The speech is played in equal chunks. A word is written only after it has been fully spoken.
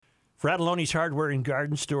Frattallone's Hardware and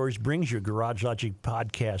Garden Stores brings you Garage Logic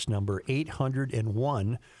podcast number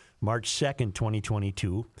 801, March 2nd,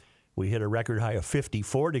 2022. We hit a record high of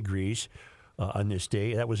 54 degrees on this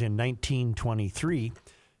day. That was in 1923,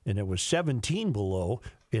 and it was 17 below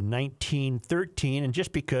in 1913. And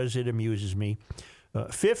just because it amuses me,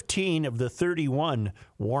 15 of the 31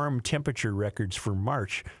 warm temperature records for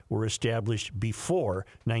March were established before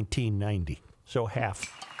 1990. So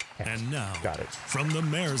half. And now, Got it. From the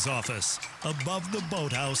mayor's office, above the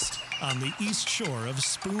boathouse, on the east shore of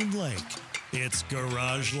Spoon Lake, it's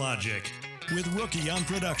Garage Logic, with Rookie on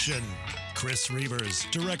production, Chris Reavers,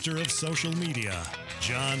 director of social media,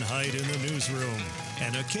 John Hyde in the newsroom,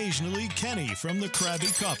 and occasionally Kenny from the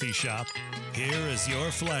Krabby Coffee Shop. Here is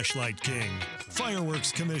your flashlight king,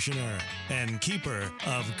 fireworks commissioner, and keeper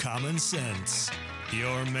of common sense,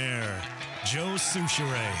 your mayor, Joe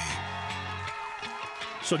Soucheray.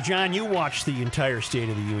 So, John, you watched the entire State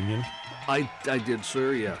of the Union. I did,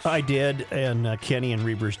 sir, yes. I did, and Kenny and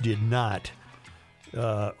Reavers did not.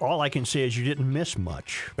 All I can say is you didn't miss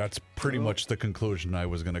much. That's pretty much the conclusion I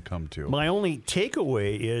was going to come to. My only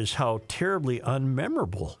takeaway is how terribly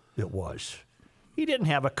unmemorable it was. He didn't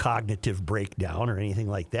have a cognitive breakdown or anything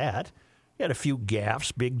like that. He had a few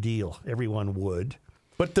gaffes, big deal. Everyone would.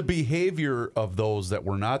 But the behavior of those that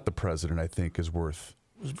were not the president, I think, is worth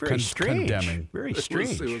It was very strange. condemning. Very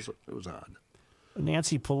strange. It was odd.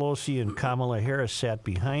 Nancy Pelosi and Kamala Harris sat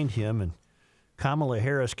behind him, and Kamala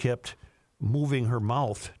Harris kept moving her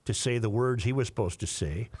mouth to say the words he was supposed to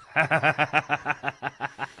say.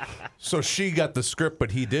 So she got the script,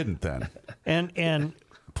 but he didn't then. And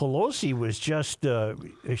Pelosi was just,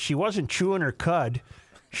 she wasn't chewing her cud.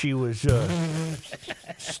 She was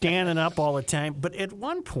standing up all the time. But at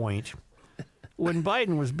one point, when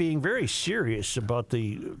Biden was being very serious about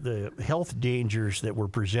the health dangers that were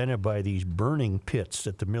presented by these burning pits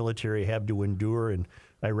that the military have to endure in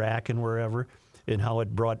Iraq and wherever, and how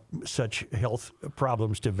it brought such health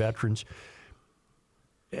problems to veterans,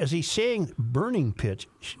 as he's saying burning pits,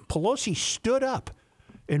 Pelosi stood up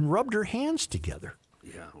and rubbed her hands together.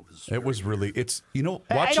 Yeah, It was really, it's, you know,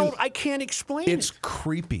 watching. I can't explain It's it.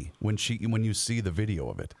 creepy when you see the video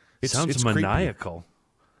of it. Sounds it's creepy. maniacal.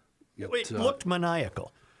 It looked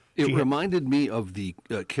maniacal. It reminded me of the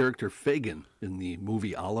character Fagin in the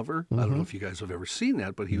movie Oliver. I don't know if you guys have ever seen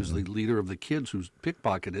that, but he was the leader of the kids who's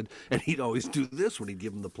pickpocketed, and he'd always do this when he'd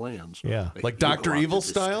give them the plans. Yeah. Like you Dr. go out Evil to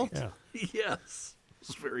the style? street. Yes.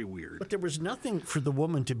 It's very weird. But there was nothing for the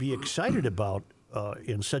woman to be excited about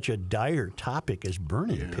in such a dire topic as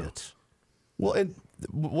burning pits. Well, and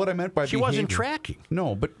what I meant by She behavior, wasn't tracking.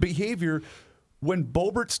 No, but behavior, when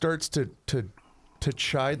Boebert starts to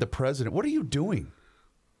chide the president, what are you doing?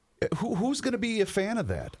 Who's going to be a fan of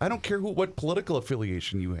that? I don't care what political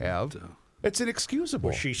affiliation you have. It's inexcusable.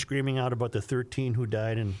 Was she screaming out about the 13 who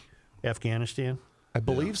died in Afghanistan? I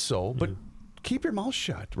believe so, but keep your mouth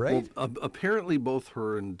shut, right? Well, apparently both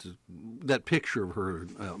her and that picture of her,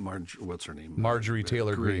 what's her name? Marjorie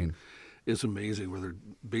Taylor Greene. Is amazing, where they're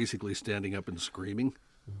basically standing up and screaming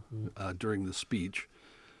during the speech.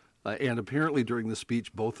 And apparently during the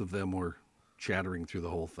speech, both of them were chattering through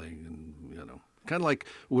the whole thing. And, you know, kind of like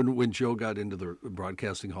when Joe got into the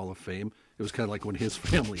Broadcasting Hall of Fame, it was kind of like when his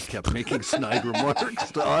family kept making snide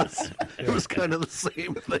remarks to us. It was kind of the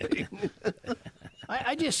same thing.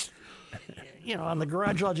 I just, you know, on the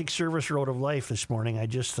Garage Logic Service Road of Life this morning, I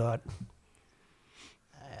just thought,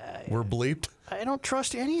 We're bleeped. I don't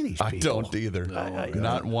trust any of these people. I don't either.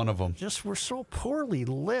 Not one of them. Just we're so poorly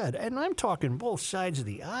led. And I'm talking both sides of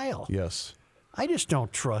the aisle. Yes. I just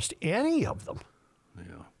don't trust any of them.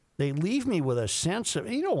 Yeah. They leave me with a sense of,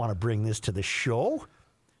 you don't want to bring this to the show.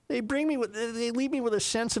 They leave me with a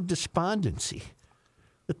sense of despondency.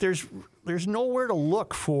 That there's nowhere to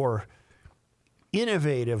look for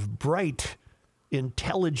innovative, bright,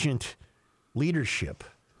 intelligent leadership.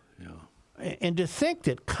 Yeah. And to think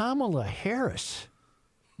that Kamala Harris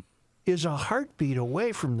is a heartbeat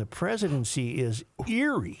away from the presidency is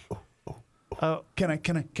eerie. Can I?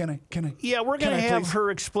 Yeah, we're going to have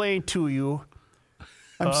her explain to you.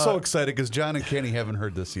 I'm so excited because John and Kenny haven't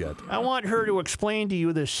heard this yet. I want her to explain to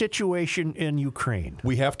you the situation in Ukraine.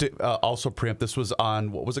 We have to also preempt. This was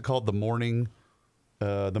on, what was it called? The Morning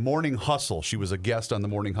Hustle. She was a guest on the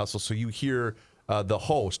Morning Hustle. So you hear the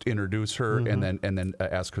host introduce her and then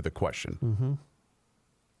ask her the question. Mm-hmm.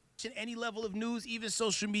 Any level of news, even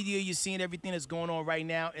social media, you're seeing everything that's going on right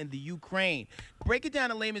now in the Ukraine. Break it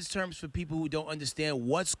down in layman's terms for people who don't understand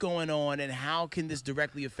what's going on and how can this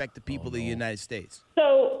directly affect the people of the United States.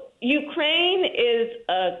 So Ukraine is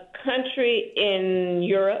a country in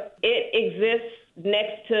Europe. It exists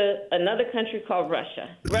next to another country called Russia.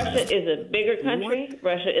 Russia is a bigger country.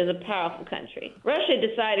 Russia is a powerful country. Russia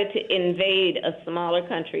decided to invade a smaller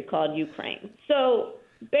country called Ukraine. So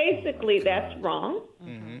basically, that's wrong.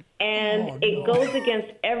 And it goes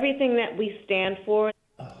against everything that we stand for.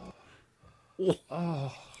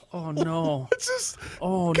 Oh no! It's just,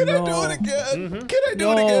 Oh can no! I do it again? Can I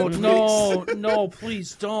do it No, again, no, please? no!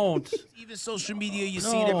 Please don't. Even social media, you're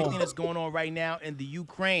seeing everything that's going on right now in the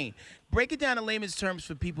Ukraine. Break it down in layman's terms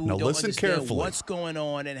for people who Now don't listen understand carefully. what's going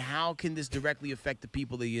on and how can this directly affect the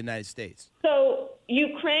people of the United States. So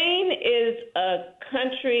Ukraine is a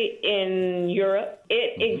country in Europe.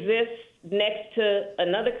 It exists next to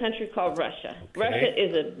another country called Russia. Russia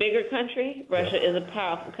is a bigger country. Russia is a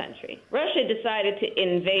powerful country. Russia decided to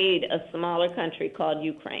invade a smaller country called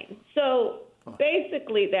Ukraine. So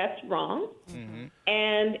basically, that's wrong.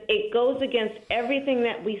 And it goes against everything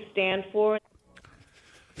that we stand for.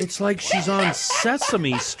 It's like she's on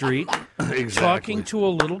Sesame Street talking to a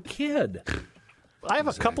little kid. I have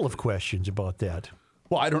a couple of questions about that.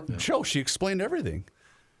 Well, I don't. Joe, she explained everything.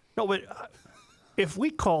 No, but if we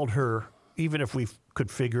called her, even if we could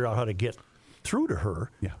figure out how to get through to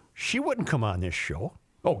her, Yeah. she wouldn't come on this show.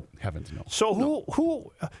 Oh, heavens no. So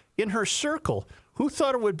who in her circle, who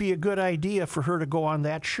thought it would be a good idea for her to go on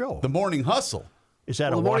that show? The Morning Hustle. Is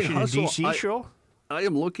that Well, a the Morning Washington, Hustle, D.C. show? I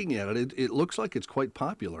am looking at it. It looks like it's quite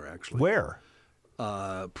popular, actually. Where?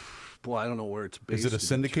 Boy, I don't know where it's based. Is it a to be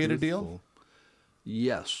syndicated deal? truthful.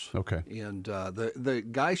 Yes. Okay. And the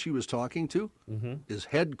guy she was talking to is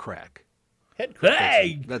Head Crack.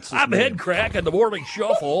 Hey, That's his I'm name. Head Crack in the Morning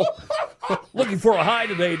Shuffle. Looking for a high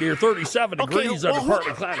today near 37 degrees under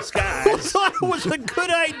partly cloudy Who skies. thought it was a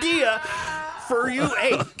good idea for you?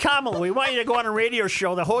 Hey, Kamala, we want you to go on a radio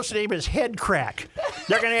show. The host's name is Head Crack.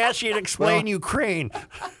 They're going to ask you to explain Ukraine.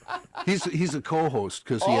 He's a co-host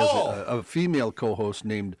because he has a female co-host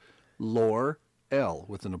named Lore L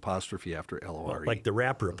with an apostrophe after L-O-R-E. Like the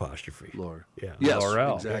rapper apostrophe. Lore. Yeah. Yes,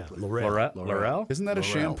 Laurel. exactly. Yeah, Laurel. Laurel? Isn't that a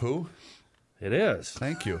shampoo? It is.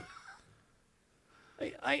 Thank you.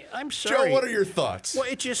 I'm sorry. Joe, what are your thoughts? Well,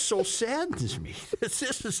 it just so saddens me. This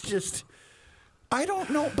is just... I don't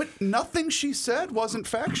know, but nothing she said wasn't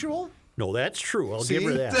factual. No, that's true. I'll See? give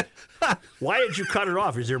her that. Why did you cut it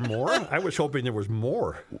off? Is there more? I was hoping there was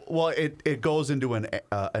more. Well, it goes into an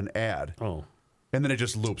ad. Oh. And then it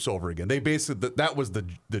just loops over again. They basically that was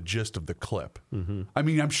the gist of the clip. I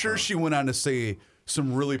mean, I'm sure she went on to say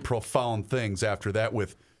some really profound things after that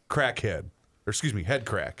with Crackhead, or excuse me, Head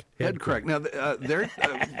Crack. Head Crack. Now,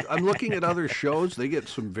 I'm looking at other shows. They get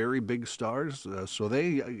some very big stars, so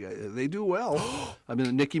they do well. I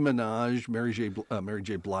mean, Nicki Minaj, Mary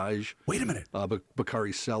J. Blige. Wait a minute.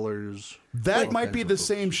 Bakari Sellers. That might kinds be of the folks.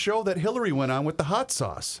 same show that Hillary went on with the hot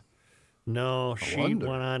sauce. No, she wonder.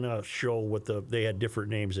 went on a show with they had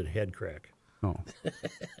different names at Head Crack. Oh.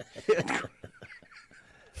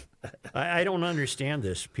 I don't understand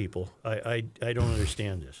this, people. I don't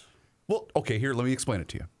understand this. Well, okay, here, let me explain it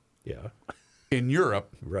to you. Yeah. In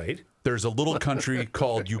Europe, Right. there's a little country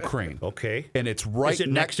called Ukraine. Okay. And it's right Is it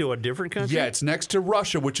next to a different country? Yeah, it's next to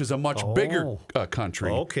Russia, which is a much bigger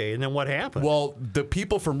country. Okay, and then what happened? Well, the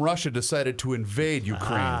people from Russia decided to invade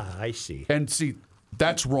Ukraine. I see. And see,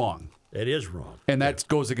 that's wrong. It is wrong. And that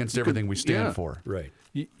goes against everything we stand yeah. for. Right.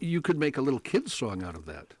 You could make a little kids song out of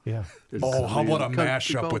that. Yeah. It's Oh, how about a country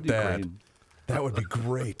mashup called with that? Ukraine. That would be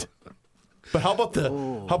great. But how about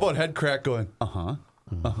how about Head Crack going, and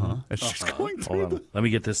she's going through Hold on. Let me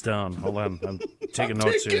get this down. Hold on. I'm taking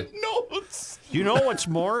notes here. taking notes. Do you know what's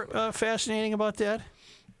more fascinating about that?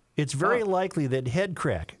 It's very likely that Head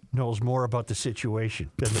Crack knows more about the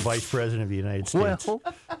situation than the Vice President of the United States. Well,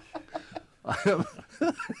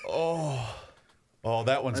 Oh,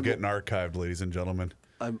 that one's getting archived, ladies and gentlemen.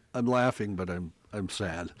 I'm laughing, but I'm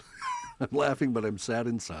sad. I'm laughing, but I'm sad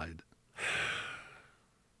inside.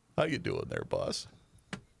 How you doing there, boss?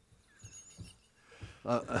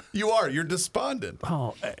 You're despondent.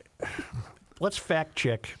 Oh, let's fact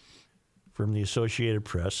check from the Associated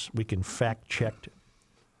Press. We can fact check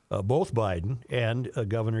both Biden and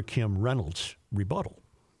Governor Kim Reynolds' rebuttal.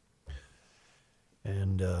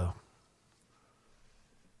 And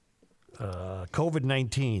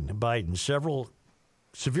COVID-19, Biden, several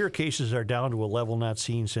severe cases are down to a level not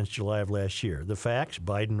seen since July of last year. The facts,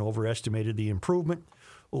 Biden overestimated the improvement,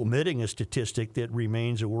 omitting a statistic that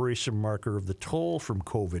remains a worrisome marker of the toll from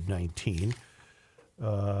COVID-19.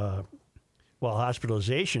 While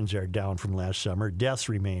hospitalizations are down from last summer, deaths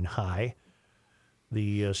remain high.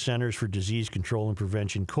 The Centers for Disease Control and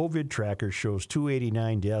Prevention COVID tracker shows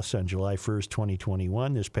 289 deaths on July 1st,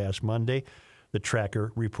 2021. This past Monday, the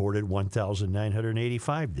tracker reported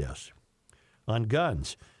 1,985 deaths. on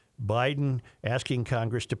guns. Biden asking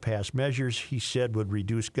Congress to pass measures he said would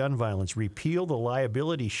reduce gun violence, repeal the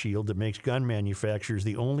liability shield that makes gun manufacturers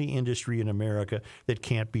the only industry in America that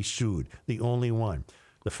can't be sued, the only one.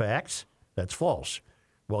 The facts? That's false.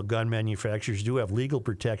 While gun manufacturers do have legal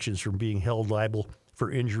protections from being held liable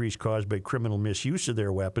for injuries caused by criminal misuse of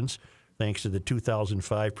their weapons, thanks to the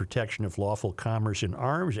 2005 Protection of Lawful Commerce in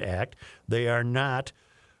Arms Act, they are not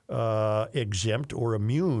exempt or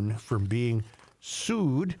immune from being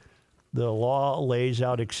sued. The law lays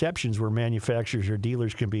out exceptions where manufacturers or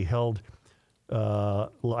dealers can be held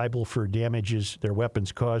liable for damages their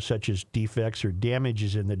weapons cause, such as defects or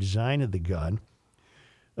damages in the design of the gun.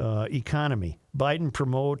 Economy. Biden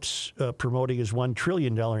promoting his $1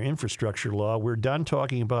 trillion infrastructure law. We're done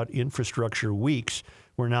talking about infrastructure weeks.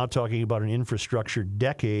 We're now talking about an infrastructure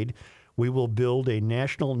decade. We will build a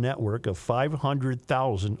national network of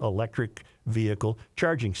 500,000 electric vehicle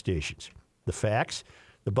charging stations. The facts?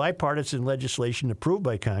 The bipartisan legislation approved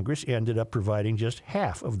by Congress ended up providing just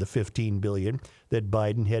half of the $15 billion that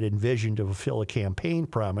Biden had envisioned to fulfill a campaign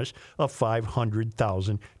promise of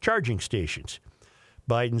 500,000 charging stations.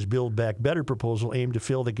 Biden's Build Back Better proposal aimed to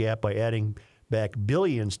fill the gap by adding back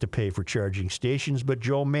billions to pay for charging stations, but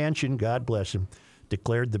Joe Manchin, God bless him,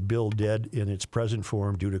 declared the bill dead in its present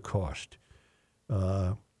form due to cost.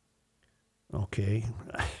 Okay.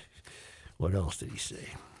 What else did he say?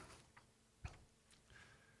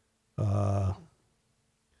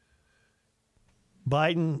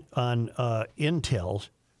 Biden on Intel,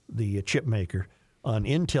 the chip maker, on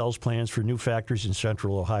Intel's plans for new factories in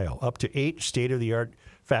Central Ohio, up to 8 state-of-the-art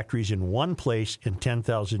factories in one place and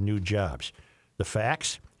 10,000 new jobs. The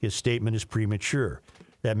facts? His statement is premature.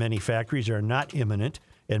 That many factories are not imminent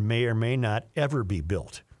and may or may not ever be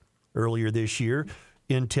built. Earlier this year,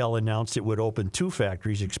 Intel announced it would open 2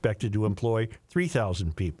 factories expected to employ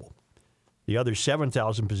 3,000 people. The other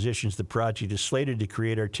 7,000 positions the project is slated to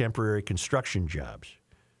create are temporary construction jobs.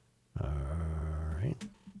 All right.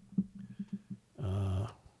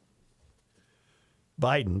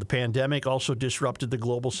 Biden, the pandemic also disrupted the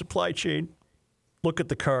global supply chain. Look at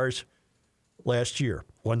the cars last year.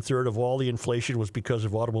 1/3 of all the inflation was because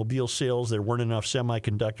of automobile sales. There weren't enough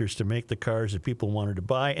semiconductors to make the cars that people wanted to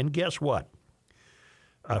buy. And guess what?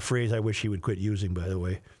 A phrase I wish he would quit using, by the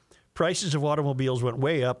way. Prices of automobiles went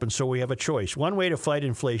way up, and so we have a choice. One way to fight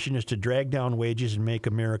inflation is to drag down wages and make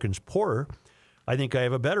Americans poorer. I think I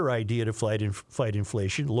have a better idea to fight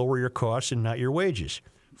inflation. Lower your costs and not your wages.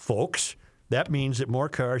 Folks, that means that more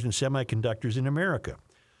cars and semiconductors in America,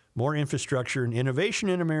 more infrastructure and innovation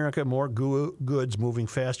in America, more goods moving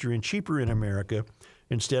faster and cheaper in America.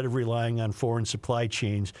 Instead of relying on foreign supply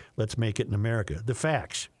chains, let's make it in America. The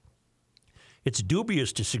facts. It's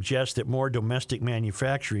dubious to suggest that more domestic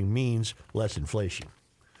manufacturing means less inflation.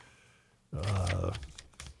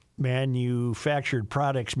 Manufactured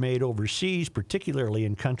products made overseas, particularly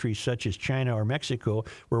in countries such as China or Mexico,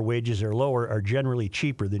 where wages are lower, are generally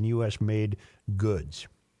cheaper than U.S.-made goods.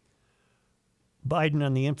 Biden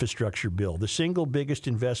on the infrastructure bill. The single biggest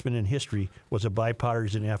investment in history was a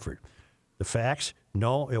bipartisan effort. The facts?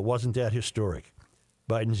 No, it wasn't that historic.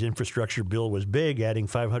 Biden's infrastructure bill was big, adding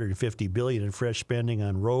 $550 billion in fresh spending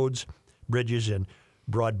on roads, bridges, and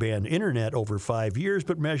broadband internet over 5 years,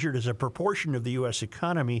 but measured as a proportion of the U.S.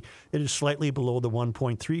 economy, it is slightly below the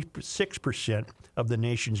 1.36% of the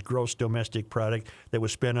nation's gross domestic product that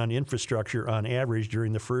was spent on infrastructure on average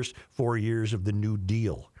during the first 4 years of the New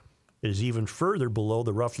Deal. It is even further below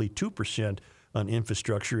the roughly 2% on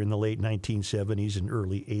infrastructure in the late 1970s and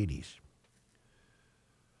early 80s.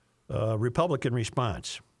 Republican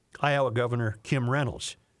response. Iowa Governor Kim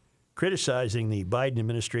Reynolds criticizing the Biden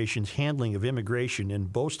administration's handling of immigration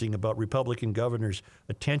and boasting about Republican governors'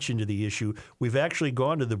 attention to the issue. We've actually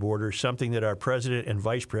gone to the border, something that our president and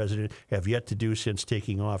vice president have yet to do since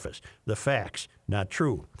taking office. The facts, not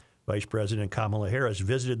true. Vice President Kamala Harris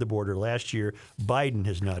visited the border last year. Biden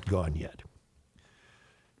has not gone yet.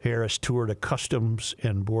 Harris toured a Customs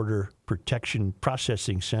and Border Protection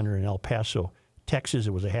Processing Center in El Paso, Texas.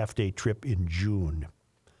 It was a half-day trip in June.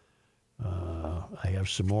 I have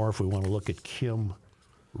some more if we want to look at Kim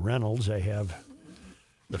Reynolds. I have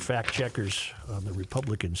the fact checkers on the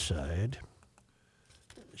Republican side.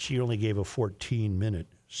 She only gave a 14-minute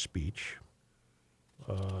speech.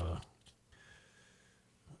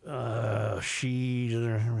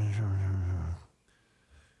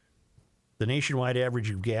 The nationwide average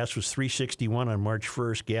of gas was $3.61 on March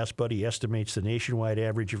 1st. Gas Buddy estimates the nationwide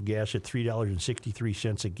average of gas at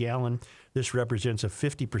 $3.63 a gallon. This represents a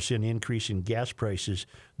 50% increase in gas prices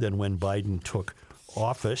than when Biden took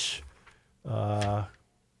office.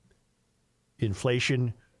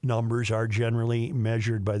 Inflation numbers are generally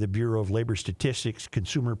measured by the Bureau of Labor Statistics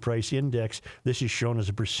Consumer Price Index. This is shown as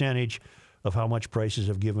a percentage of how much prices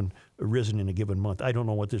have risen in a given month. I don't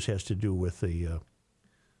know what this has to do with the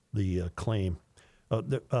claim.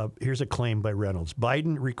 Here's a claim by Reynolds.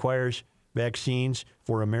 Biden requires vaccines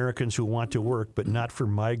for Americans who want to work, but not for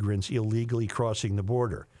migrants illegally crossing the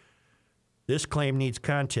border. This claim needs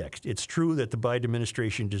context. It's true that the Biden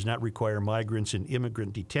administration does not require migrants in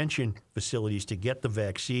immigrant detention facilities to get the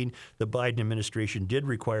vaccine. The Biden administration did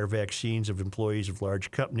require vaccines of employees of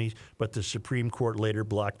large companies, but the Supreme Court later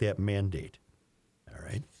blocked that mandate. All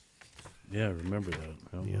right? Yeah, I remember that.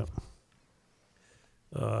 Yep.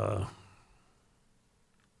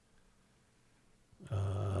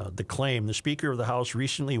 The claim, the Speaker of the House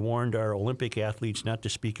recently warned our Olympic athletes not to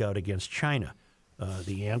speak out against China.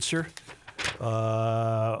 The answer?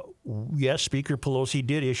 Yes, Speaker Pelosi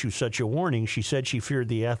did issue such a warning. She said she feared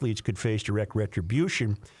the athletes could face direct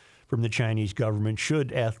retribution from the Chinese government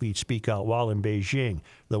should athletes speak out while in Beijing.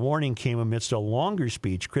 The warning came amidst a longer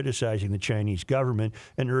speech criticizing the Chinese government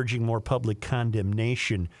and urging more public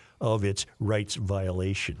condemnation of its rights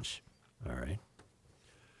violations. All right.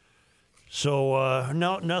 So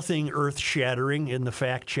nothing earth-shattering in the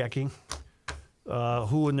fact-checking.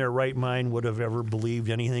 Who in their right mind would have ever believed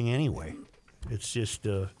anything anyway? It's just,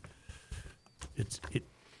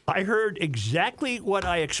 I heard exactly what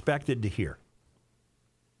I expected to hear.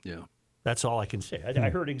 Yeah. That's all I can say. I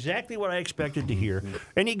heard exactly what I expected to hear,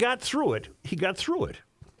 and he got through it.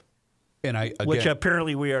 And which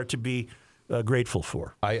apparently we are to be grateful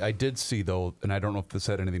for. I did see, though, and I don't know if this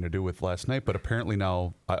had anything to do with last night, but apparently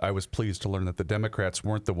now I was pleased to learn that the Democrats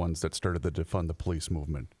weren't the ones that started the defund the police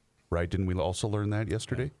movement, right? Didn't we also learn that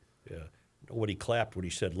yesterday? Yeah. Nobody clapped when he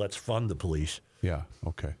said, let's fund the police. Yeah,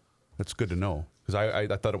 okay. That's good to know, because I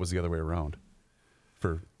thought it was the other way around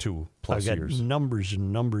for 2+ I've got years. numbers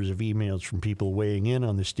and numbers of emails from people weighing in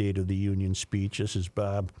on the State of the Union speech. This is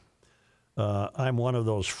Bob. I'm one of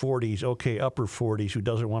those 40s, upper 40s, who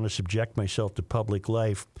doesn't want to subject myself to public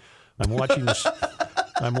life. I'm watching this.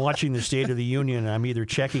 I'm watching the State of the Union, and I'm either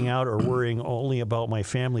checking out or worrying only about my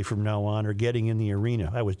family from now on or getting in the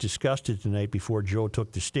arena. I was disgusted tonight before Joe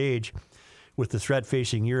took the stage with the threat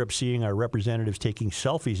facing Europe. Seeing our representatives taking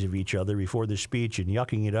selfies of each other before the speech and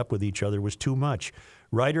yucking it up with each other was too much.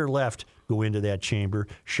 Right or left, go into that chamber,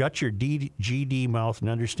 shut your GD mouth and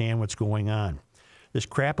understand what's going on. This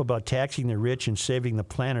crap about taxing the rich and saving the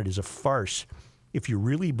planet is a farce. If you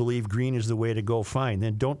really believe green is the way to go, fine.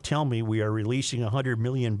 Then don't tell me we are releasing 100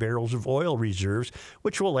 million barrels of oil reserves,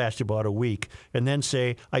 which will last about a week, and then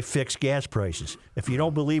say, I fixed gas prices. If you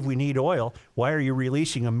don't believe we need oil, why are you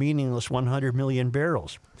releasing a meaningless 100 million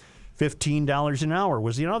barrels? $15 an hour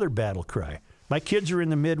was another battle cry. My kids are in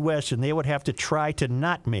the Midwest, and they would have to try to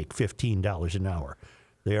not make $15 an hour.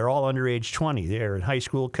 They are all under age 20. They are in high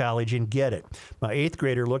school, college, and get it. My 8th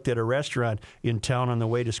grader looked at a restaurant in town on the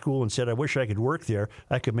way to school and said, I wish I could work there.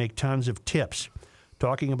 I could make tons of tips.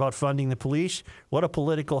 Talking about funding the police? What a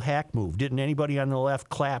political hack move. Didn't anybody on the left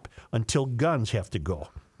clap until guns have to go?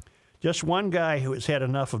 Just one guy who has had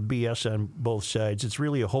enough of BS on both sides. It's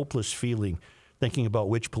really a hopeless feeling thinking about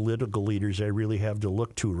which political leaders I really have to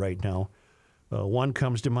look to right now. One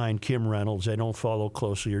comes to mind, Kim Reynolds. I don't follow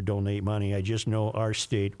closely or donate money. I just know our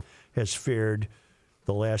state has fared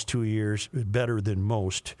the last 2 years better than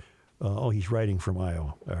most. He's writing from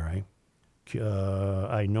Iowa. All right.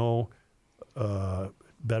 I know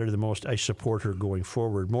better than most. I support her going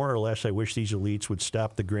forward. More or less, I wish these elites would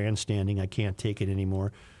stop the grandstanding. I can't take it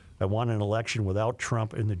anymore. I want an election without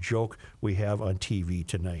Trump and the joke we have on TV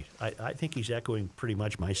tonight. I think he's echoing pretty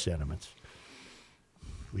much my sentiments.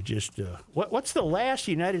 We just, what's the last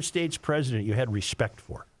United States president you had respect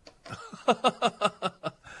for?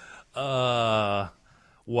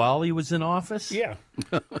 While he was in office? Yeah.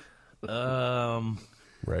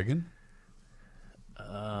 Reagan?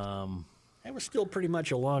 I was still pretty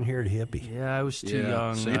much a long-haired hippie. Yeah, I was too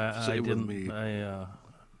young. Same I with didn't. me.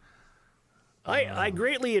 I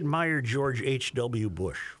greatly admire George H.W.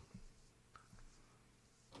 Bush.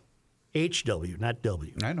 H.W., not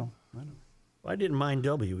W. I know. I didn't mind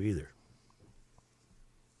W either.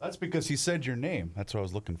 That's because he said your name. That's what I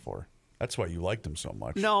was looking for. That's why you liked him so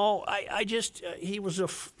much. No, I just,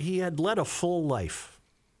 he had led a full life.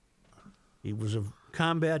 He was a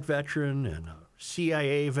combat veteran and a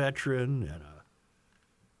CIA veteran and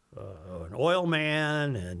an oil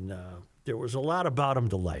man, and there was a lot about him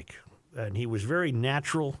to like. And he was very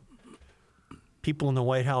natural. People in the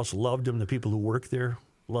White House loved him. The people who worked there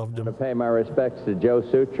loved him. I pay my respects to Joe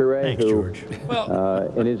Soucheray, Thanks, who, George.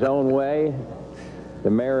 in his own way, The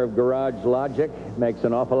mayor of Garage Logic makes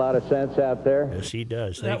an awful lot of sense out there. Yes, he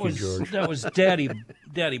does. Thank you, George. That was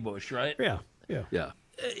Daddy Bush, right? Yeah, yeah. Yeah.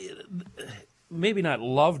 Maybe not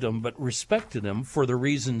loved him, but respected him for the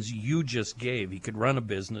reasons you just gave. He could run a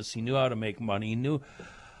business. He knew how to make money. He knew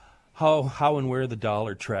how and where the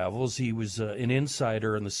dollar travels. He was an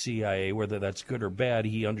insider in the CIA, whether that's good or bad.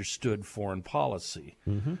 He understood foreign policy.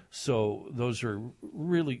 Mm-hmm. So those are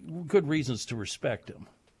really good reasons to respect him.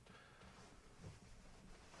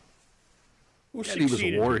 Who And he was a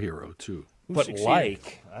succeeded war him? hero, too. Who But succeeded?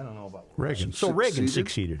 I don't know about Reagan. So Reagan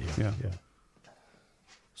Succeeded? succeeded him. Yeah.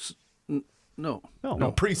 No.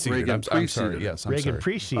 No, preceded. Reagan I'm preceded sorry. him. Yes, I'm Reagan sorry.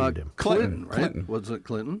 preceded him. Clinton, right? Clinton. Was it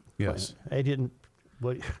Clinton? Yes. I didn't.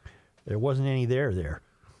 What? There wasn't any there.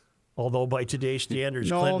 Although by today's standards,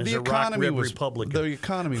 No, Clinton is the a rock economy rib was Republican. the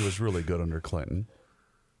economy was really good under Clinton.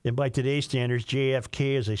 And by today's standards,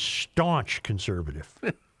 JFK is a staunch conservative.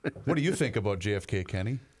 What do you think about JFK,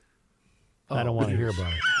 Kenny? I don't want to hear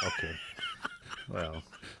about it. Okay. Well,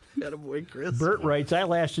 Attaboy, Chris. Bert writes, I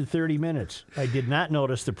lasted 30 minutes. I did not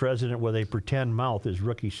notice the president with a pretend mouth, as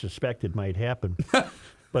rookies suspected might happen.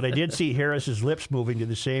 But I did see Harris's lips moving to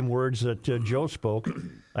the same words that Joe spoke.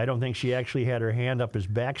 I don't think she actually had her hand up his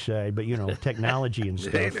backside, but, technology and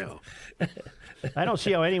They stuff. know. I don't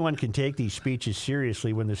see how anyone can take these speeches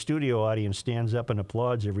seriously when the studio audience stands up and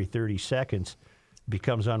applauds every 30 seconds. It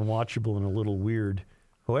becomes unwatchable and a little weird.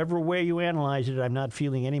 However way you analyze it, I'm not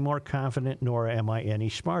feeling any more confident, nor am I any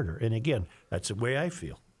smarter. And again, that's the way I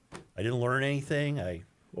feel. I didn't learn anything.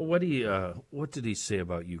 well, what did he say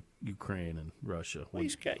about Ukraine and Russia?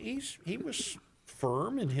 He was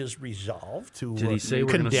firm in his resolve to Did he say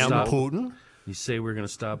we're gonna condemn stop? Putin. You say we're going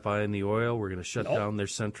to stop buying the oil, we're going to shut down their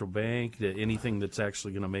central bank, anything that's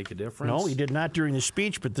actually going to make a difference? No, he did not during the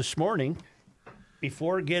speech, but this morning,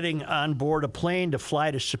 before getting on board a plane to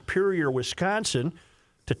fly to Superior, Wisconsin,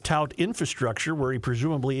 to tout infrastructure, where he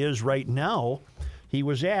presumably is right now, he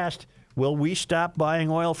was asked, will we stop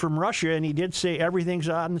buying oil from Russia? And he did say everything's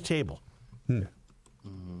on the table.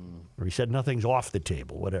 Or he said nothing's off the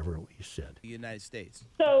table, whatever he said. The United States.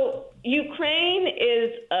 So Ukraine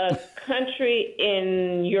is a country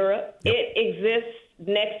in Europe. It exists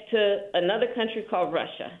next to another country called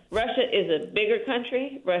Russia. Russia is a bigger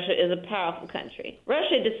country. Russia is a powerful country.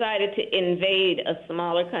 Russia decided to invade a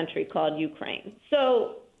smaller country called Ukraine.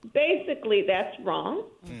 So basically that's wrong.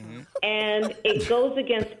 And it goes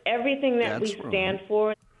against everything that we That's stand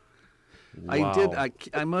for.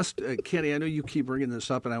 I must, Kenny, I know you keep bringing this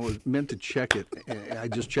up, and I was meant to check it. I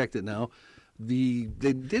just checked it now. They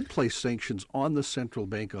did place sanctions on the central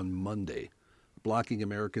bank on Monday, blocking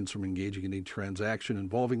Americans from engaging in a transaction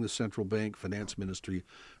involving the central bank, finance ministry,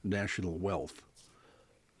 national wealth.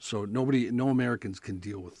 So no Americans can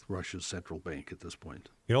deal with Russia's central bank at this point.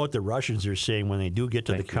 You know what the Russians are saying when they do get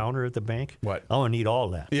to the counter at the bank? What? I'm going to need all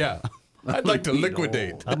that. Yeah. I'd like to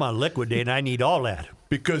liquidate. I'm on liquidate, and I need all that.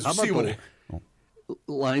 Because How see about what the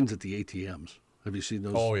lines at the ATMs? Have you seen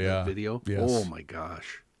those? Oh, yeah. that video? Yes. Oh my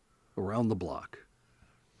gosh, around the block.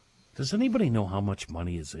 Does anybody know how much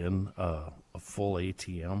money is in a full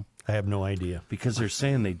ATM? I have no idea. Because they're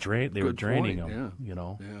saying they were Good draining point, them,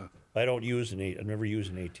 Yeah. I don't use I've never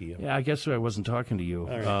used an ATM. Yeah, I guess I wasn't talking to you.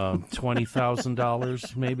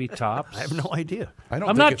 $20,000 maybe tops. I have no idea.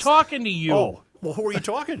 I'm not talking to you. Oh, well, who are you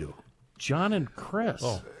talking to? John and Chris.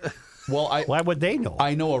 Oh. Well, Why would they know?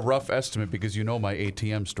 I know a rough estimate because you know my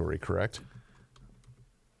ATM story, correct?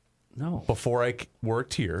 No. Before I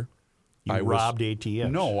worked here, You robbed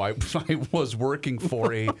ATMs. No, I was working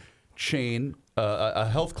for a chain, a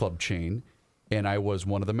health club chain, and I was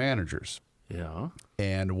one of the managers. Yeah.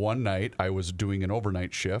 And one night I was doing an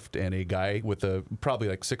overnight shift, and a guy with probably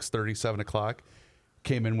like 6:30, 7 o'clock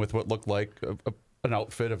came in with what looked like an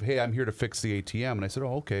outfit of, hey, I'm here to fix the ATM. And I said,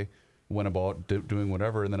 oh, okay. Went about doing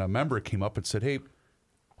whatever. And then a member came up and said, hey,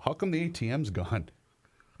 how come the ATM's gone?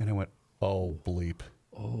 And I went, oh, bleep.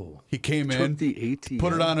 Oh. He came in, the ATM.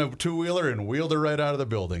 put it on a two-wheeler, and wheeled it right out of the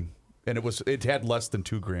building. And it had less than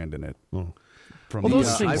 $2,000 in it. From Well, the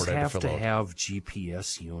those things report I had have to fill out. have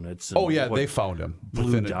GPS units. And Oh, yeah, they found them.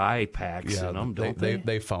 Blue dye packs in them, don't they?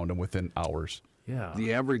 They found them within hours. Yeah.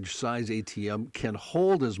 The average size ATM can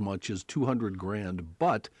hold as much as $200,000,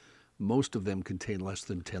 but most of them contain less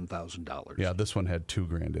than $10,000. Yeah, this one had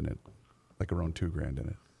 $2,000 in it, like around $2,000 in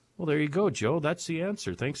it. Well, there you go, Joe. That's the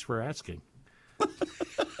answer. Thanks for asking.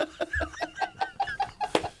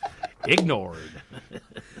 Ignored.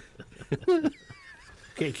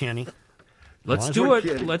 Okay, Kenny. Let's as do we're it.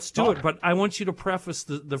 kidding. Let's do it. But I want you to preface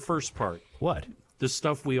the first part. What? The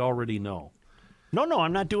stuff we already know. No,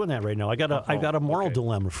 I'm not doing that right now. I got a moral okay.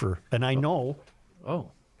 dilemma and I know. Oh.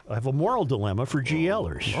 I have a moral dilemma for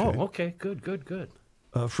GLers. Oh, okay. Good.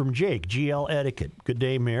 From Jake, GL Etiquette. Good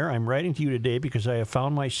day, Mayor. I'm writing to you today because I have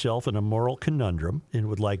found myself in a moral conundrum and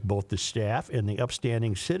would like both the staff and the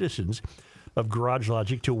upstanding citizens of Garage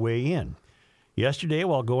Logic to weigh in. Yesterday,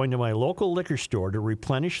 while going to my local liquor store to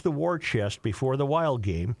replenish the war chest before the Wild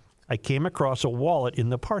game, I came across a wallet in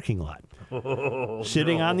the parking lot,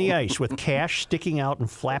 sitting on the ice with cash sticking out and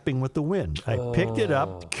flapping with the wind. I picked it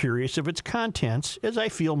up, curious of its contents, as I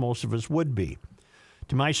feel most of us would be.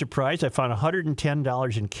 To my surprise, I found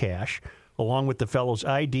 $110 in cash, along with the fellow's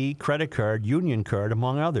ID, credit card, union card,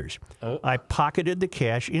 among others. I pocketed the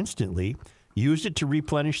cash instantly, used it to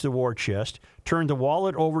replenish the war chest, turned the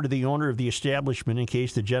wallet over to the owner of the establishment in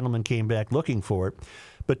case the gentleman came back looking for it,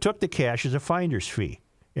 but took the cash as a finder's fee.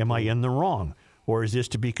 Am I in the wrong, or is this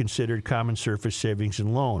to be considered common surface savings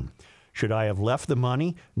and loan? Should I have left the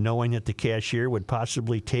money, knowing that the cashier would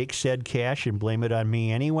possibly take said cash and blame it on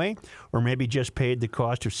me anyway? Or maybe just paid the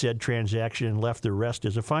cost of said transaction and left the rest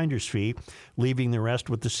as a finder's fee, leaving the rest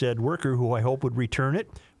with the said worker who I hope would return it?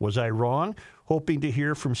 Was I wrong? Hoping to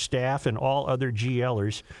hear from staff and all other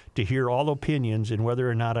GLers to hear all opinions and whether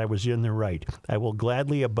or not I was in the right. I will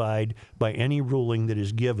gladly abide by any ruling that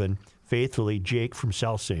is given. Faithfully, Jake from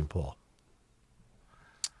South St. Paul.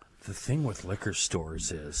 The thing with liquor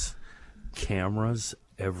stores is cameras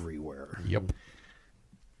everywhere. Yep.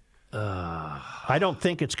 I don't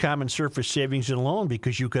think it's common surface savings and loan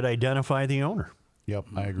because you could identify the owner. Yep,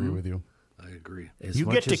 I agree with you. I agree. You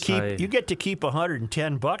get to keep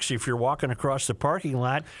 $110 if you're walking across the parking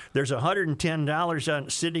lot. There's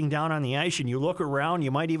 $110 sitting down on the ice, and you look around.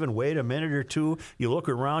 You might even wait a minute or two. You look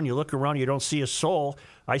around. You don't see a soul.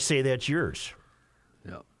 I say that's yours.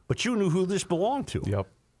 Yeah. But you knew who this belonged to. Yep.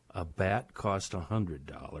 A bat cost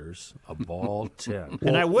 $100, a ball 10.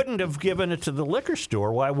 And I wouldn't have given it to the liquor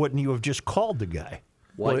store. Why wouldn't you have just called the guy?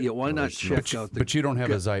 Why not check out the... But you don't have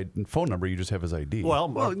his phone number. You just have his ID.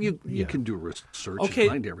 Well, you can do research and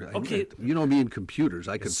find everything. Okay. You know me in computers.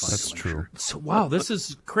 I can find That's them, I'm true. sure. So, wow, this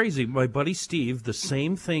is crazy. My buddy Steve, the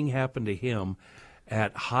same thing happened to him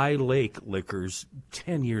at High Lake Liquors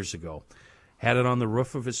 10 years ago. Had it on the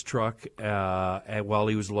roof of his truck while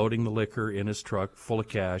he was loading the liquor in his truck full of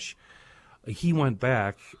cash. He went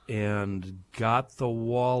back and got the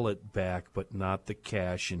wallet back, but not the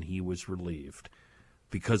cash, and he was relieved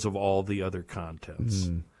because of all the other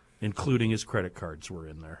contents, including his credit cards were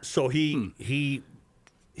in there. So he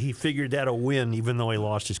figured that a win, even though he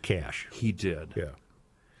lost his cash. He did. Yeah.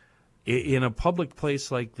 In a public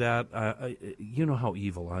place like that, you know how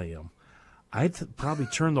evil I am. I'd probably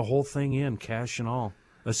turn the whole thing in, cash and all,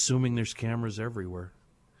 assuming there's cameras everywhere.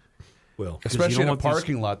 Well, especially in a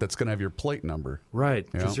parking lot that's going to have your plate number. Right,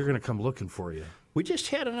 because Yeah. they're going to come looking for you. we just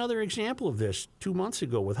had another example of this 2 months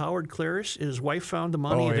ago with Howard Claris. His wife found the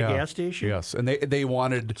money at the gas station. Yes, and they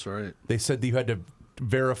wanted. That's right. They said that you had to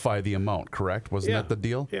verify the amount. Correct? Wasn't that the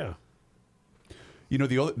deal? Yeah. You know,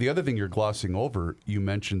 the other thing you're glossing over, you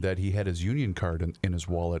mentioned that he had his union card in his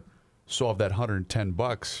wallet. So of that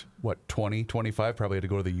 $110, what, 20, 25 probably had to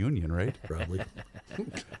go to the union, right? Probably.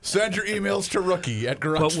 Send your emails to rookie at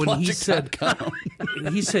But when he said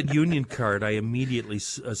garagelogic.com. he said union card, I immediately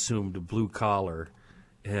assumed blue collar,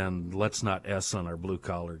 and let's not S on our blue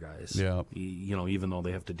collar guys. Yeah. You know, even though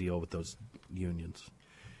they have to deal with those unions.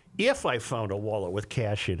 If I found a wallet with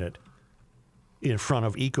cash in it in front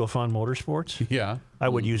of EcoFun Motorsports, Yeah. I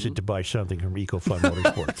would use it to buy something from EcoFun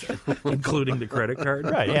Motorsports. Including the credit card?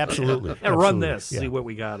 Right, absolutely. And run Absolutely, this, yeah. see what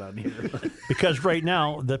we got on here. Because right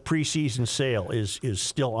now, the preseason sale is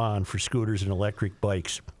still on for scooters and electric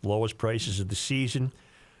bikes. Lowest prices of the season.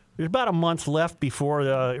 There's about a month left before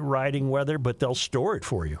the riding weather, but they'll store it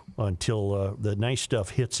for you until the nice stuff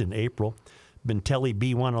hits in April. Bentelli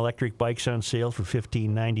B1 electric bikes on sale for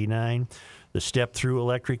 $15.99. The step-through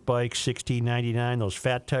electric bikes, $16.99. Those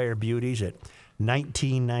fat tire beauties at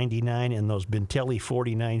 $19.99. And those Bentelli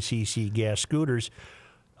 49cc gas scooters,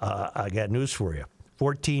 I got news for you.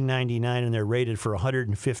 $14.99, and they're rated for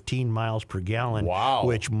 115 miles per gallon, Wow.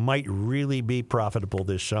 which might really be profitable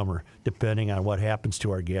this summer, depending on what happens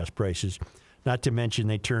to our gas prices. Not to mention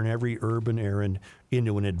they turn every urban errand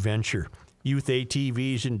into an adventure. Youth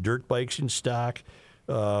ATVs and dirt bikes in stock,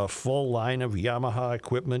 full line of Yamaha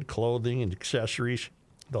equipment, clothing, and accessories.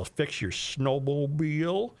 They'll fix your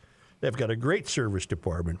snowmobile. They've got a great service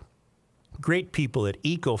department. Great people at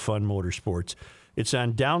EcoFun Motorsports. It's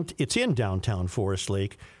in downtown Forest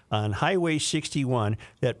Lake on Highway 61.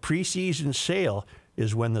 That preseason sale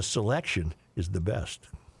is when the selection is the best.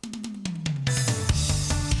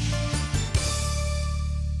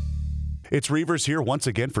 It's Reavers here once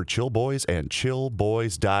again for Chill Boys and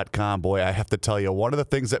chillboys.com. Boy, I have to tell you, one of the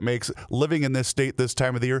things that makes living in this state this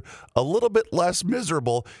time of the year a little bit less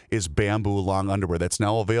miserable is Bamboo long underwear that's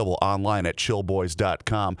now available online at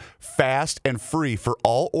chillboys.com. Fast and free for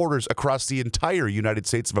all orders across the entire United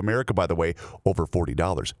States of America, by the way, over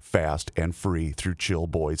 $40. Fast and free through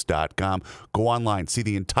chillboys.com. Go online, see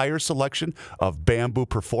the entire selection of Bamboo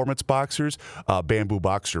performance boxers, Bamboo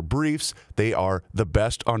boxer briefs. They are the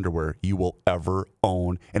best underwear you will ever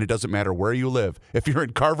own, and it doesn't matter where you live. If you're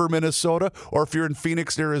in Carver, Minnesota, or if you're in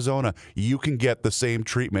Phoenix, Arizona, you can get the same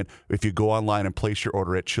treatment if you go online and place your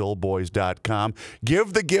order at chillboys.com.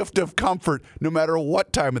 Give the gift of comfort no matter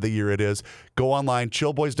what time of the year it is. Go online,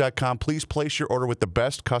 chillboys.com. Please place your order with the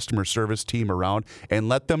best customer service team around and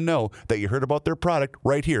let them know that you heard about their product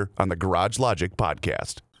right here on the Garage Logic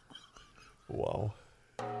podcast. Wow.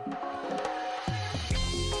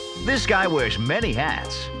 This guy wears many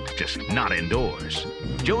hats, just not indoors.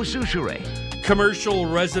 Joe Souchere. Commercial,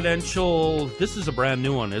 residential. This is a brand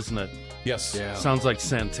new one, isn't it? Yes. Yeah. Sounds like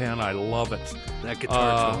Santana. I love it. That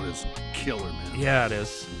guitar tone is killer, man. Yeah, it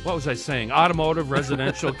is. What was I saying? Automotive,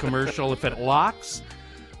 residential, commercial. If it locks,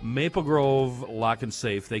 Maple Grove Lock and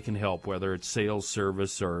Safe, they can help, whether it's sales,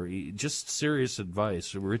 service, or just serious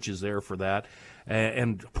advice. Rich is there for that.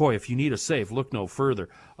 And boy, if you need a safe, look no further.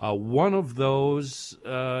 One of those,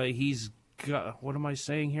 he's got, what am I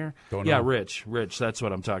saying here? Don't know. Yeah, Rich, that's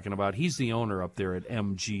what I'm talking about. He's the owner up there at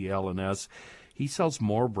MGL&S. He sells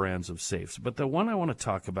more brands of safes, but the one I want to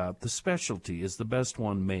talk about, the specialty, is the best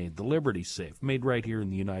one made, the Liberty Safe, made right here in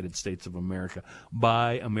the United States of America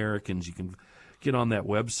by Americans. You can get on that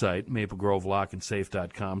website,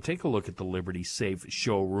 maplegrovelockandsafe.com. Take a look at the Liberty Safe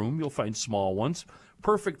showroom. You'll find small ones,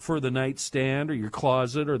 perfect for the nightstand or your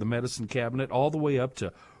closet or the medicine cabinet, all the way up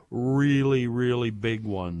to really, really big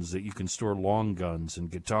ones that you can store long guns and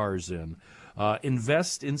guitars in.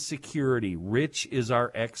 Invest in security. Rich is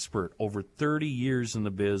our expert. Over 30 years in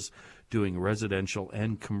the biz doing residential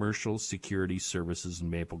and commercial security services in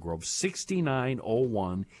Maple Grove.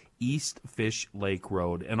 6901 East Fish Lake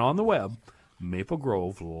Road. And on the web,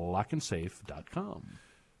 maplegrovelockandsafe.com.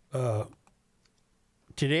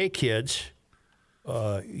 Today, kids,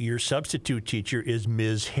 your substitute teacher is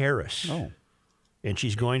Ms. Harris. Oh. And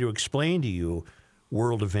she's going to explain to you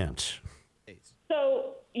world events.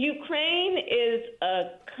 So Ukraine is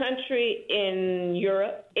a country in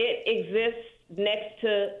Europe. It exists next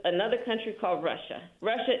to another country called Russia.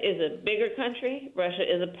 Russia is a bigger country. Russia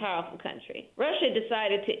is a powerful country. Russia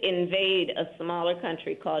decided to invade a smaller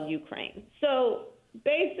country called Ukraine. So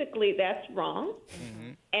basically that's wrong.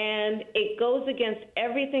 And it goes against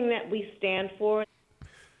everything that we stand for.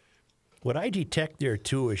 What I detect there,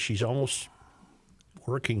 too, is she's almost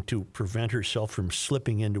working to prevent herself from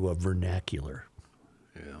slipping into a vernacular.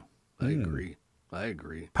 Yeah, I agree.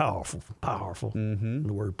 Powerful. The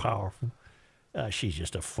word powerful. She's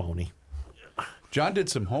just a phony. John did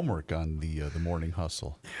some homework on the morning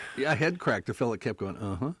hustle. Yeah, head crack. The fella kept going,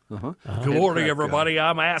 Good morning, everybody.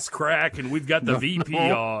 I'm Ass Crack, and we've got the VP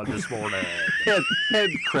on this morning. Head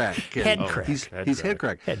crack. Ken. Head crack. He's head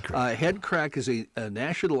crack. Head crack is a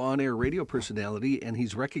national on-air radio personality, and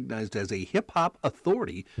he's recognized as a hip-hop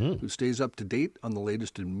authority who stays up to date on the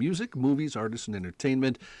latest in music, movies, artists, and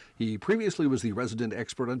entertainment. He previously was the resident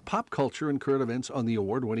expert on pop culture and current events on the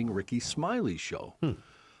award-winning Ricky Smiley Show.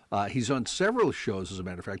 He's on several shows, as a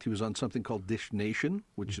matter of fact. He was on something called Dish Nation,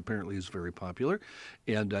 which apparently is very popular.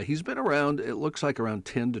 And he's been around, it looks like, around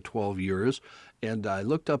 10 to 12 years. And I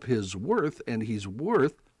looked up his worth, and he's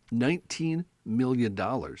worth $19 million,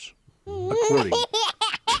 according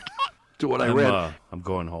to what I read. I'm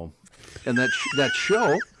going home. And that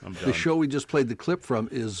show, I'm the done. show we just played the clip from,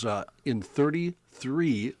 is in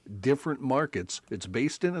 33 different markets. It's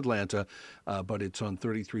based in Atlanta, but it's on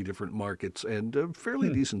 33 different markets and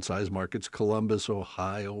fairly decent-sized markets: Columbus,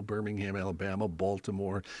 Ohio, Birmingham, Alabama,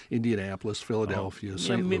 Baltimore, Indianapolis, Philadelphia,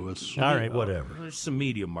 St. Louis. All right, whatever. There's some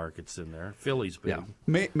medium markets in there. Philly's big. Yeah.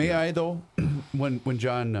 May I, though, when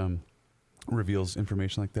John reveals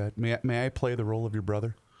information like that, may I play the role of your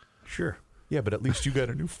brother? Sure. Yeah, but at least you got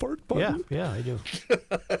a new fart button. Yeah, I do.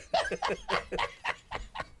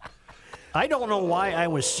 I don't know why I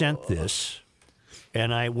was sent this,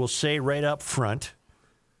 and I will say right up front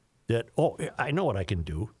that, I know what I can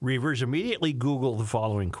do. Reavers, immediately Google the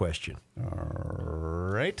following question. All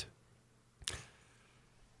right.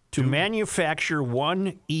 To manufacture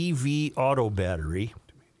one EV auto battery,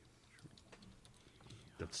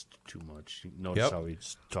 That's too much. Notice Yep. how he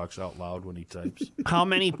talks out loud when he types. how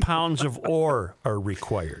many pounds of ore are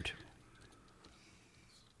required?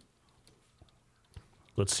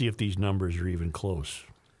 Let's see if these numbers are even close.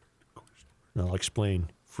 and I'll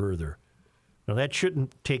explain further. Now, that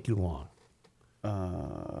shouldn't take you long.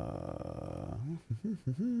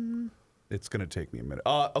 It's going to take me a minute.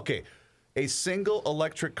 Okay. A single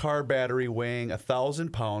electric car battery weighing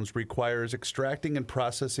 1,000 pounds requires extracting and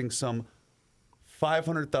processing some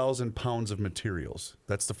 500,000 pounds of materials.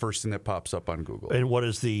 That's the first thing that pops up on Google. And what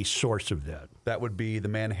is the source of that? That would be the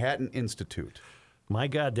Manhattan Institute. My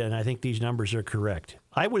God, Dan, I think these numbers are correct.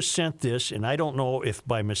 I was sent this, and I don't know if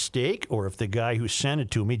by mistake or if the guy who sent it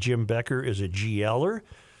to me, Jim Becker, is a GLer.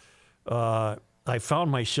 I found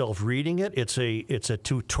myself reading it. It's a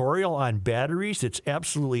tutorial on batteries. It's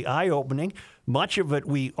absolutely eye-opening. Much of it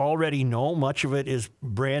we already know. Much of it is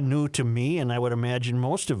brand new to me, and I would imagine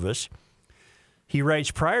most of us. He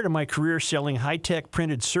writes, prior to my career selling high-tech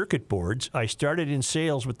printed circuit boards, I started in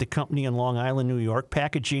sales with the company in Long Island, New York,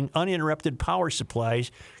 packaging uninterrupted power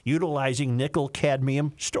supplies utilizing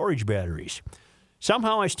nickel-cadmium storage batteries.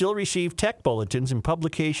 Somehow I still receive tech bulletins and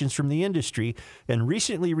publications from the industry and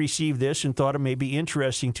recently received this and thought it may be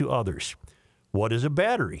interesting to others. What is a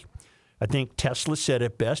battery? I think Tesla said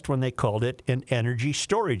it best when they called it an energy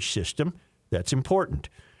storage system. That's important.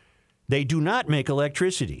 They do not make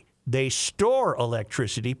electricity. They store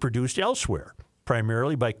electricity produced elsewhere,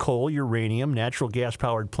 primarily by coal, uranium, natural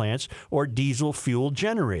gas-powered plants, or diesel-fueled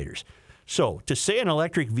generators. So, to say an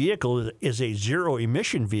electric vehicle is a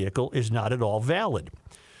zero-emission vehicle is not at all valid.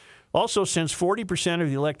 Also, since 40% of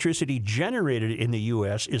the electricity generated in the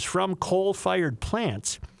U.S. is from coal-fired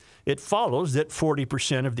plants, it follows that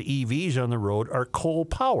 40% of the EVs on the road are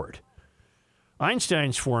coal-powered.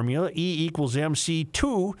 Einstein's formula, E equals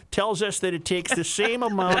MC2, tells us that it takes the same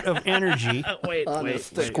amount of energy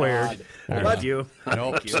squared. Thank you.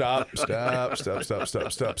 Nope. Stop.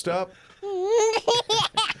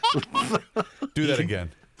 Do that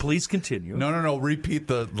again. Please continue. No. Repeat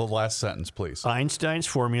the last sentence, please. Einstein's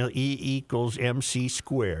formula, E equals MC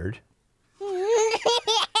squared,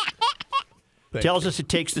 tells us it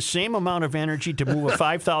takes the same amount of energy to move a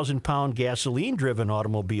 5,000-pound gasoline-driven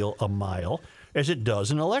automobile a mile as it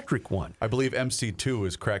does an electric one. I believe MC2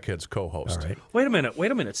 is Crackhead's co-host. All right. Wait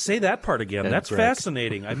a minute. Say that part again. That's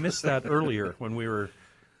fascinating. I missed that earlier when we were...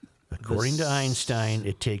 According to Einstein,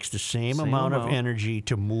 it takes the same amount of energy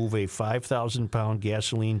to move a 5,000-pound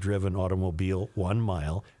gasoline-driven automobile 1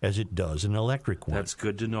 mile as it does an electric one. That's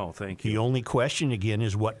good to know. Thank you. The only question, again,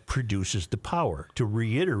 is what produces the power. To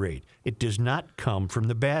reiterate, it does not come from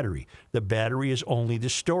the battery. The battery is only the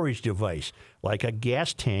storage device, like a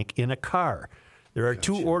gas tank in a car. There are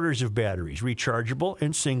two orders of batteries, rechargeable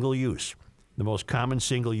and single-use. The most common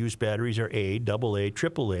single-use batteries are A, AA,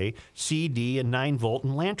 AAA, C, D, and 9-volt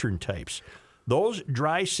and lantern types. Those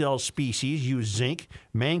dry cell species use zinc,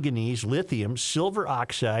 manganese, lithium, silver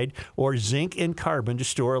oxide, or zinc and carbon to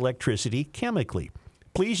store electricity chemically.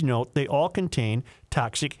 Please note they all contain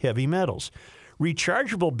toxic heavy metals.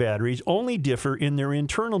 Rechargeable batteries only differ in their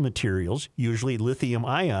internal materials, usually lithium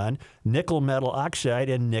ion, nickel metal oxide,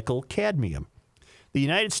 and nickel cadmium. The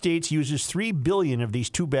United States uses 3 billion of these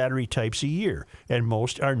two battery types a year, and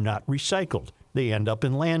most are not recycled. They end up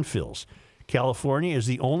in landfills. California is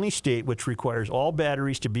the only state which requires all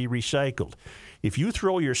batteries to be recycled. If you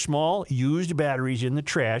throw your small, used batteries in the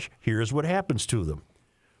trash, here's what happens to them.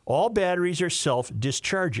 All batteries are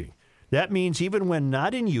self-discharging. That means even when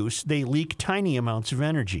not in use, they leak tiny amounts of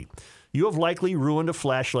energy. You have likely ruined a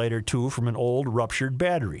flashlight or two from an old, ruptured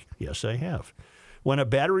battery. Yes, I have. When a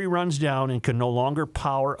battery runs down and can no longer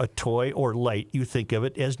power a toy or light, you think of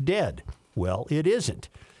it as dead. Well, it isn't.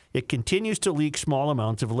 It continues to leak small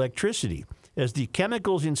amounts of electricity. As the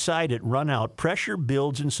chemicals inside it run out, pressure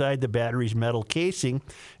builds inside the battery's metal casing,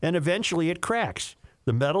 and eventually it cracks.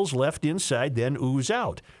 The metals left inside then ooze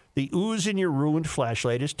out. The ooze in your ruined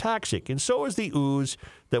flashlight is toxic, and so is the ooze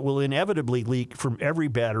that will inevitably leak from every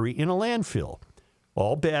battery in a landfill.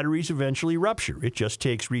 All batteries eventually rupture. It just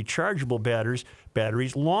takes rechargeable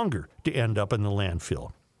batteries longer to end up in the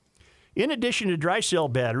landfill. In addition to dry cell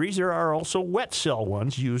batteries, there are also wet cell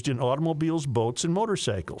ones used in automobiles, boats, and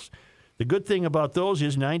motorcycles. The good thing about those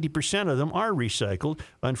is 90% of them are recycled.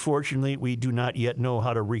 Unfortunately, we do not yet know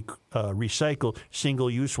how to recycle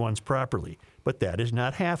single-use ones properly, but that is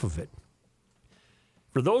not half of it.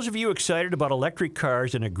 For those of you excited about electric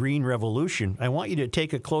cars and a green revolution, I want you to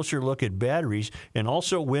take a closer look at batteries and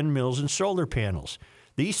also windmills and solar panels.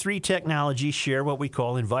 These three technologies share what we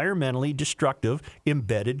call environmentally destructive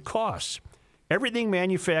embedded costs. Everything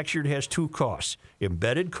manufactured has two costs,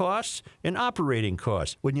 embedded costs and operating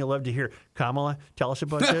costs. Wouldn't you love to hear Kamala tell us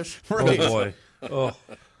about this? Right. Oh, boy. Oh.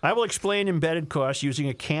 I will explain embedded costs using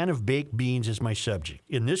a can of baked beans as my subject.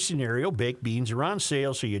 In this scenario, baked beans are on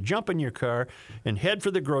sale, so you jump in your car and head for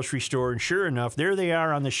the grocery store, and sure enough, there they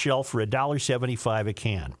are on the shelf for $1.75 a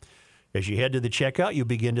can. As you head to the checkout, you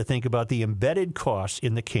begin to think about the embedded costs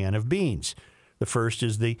in the can of beans. The first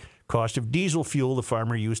is the cost of diesel fuel the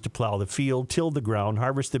farmer used to plow the field, till the ground,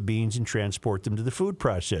 harvest the beans, and transport them to the food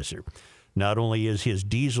processor. Not only is his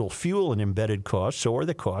diesel fuel an embedded cost, so are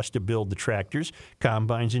the costs to build the tractors,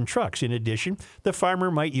 combines, and trucks. In addition, the farmer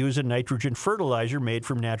might use a nitrogen fertilizer made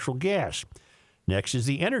from natural gas. Next is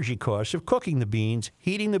the energy cost of cooking the beans,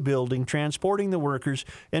 heating the building, transporting the workers,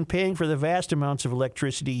 and paying for the vast amounts of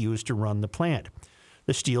electricity used to run the plant.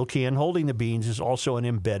 The steel can holding the beans is also an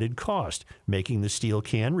embedded cost. Making the steel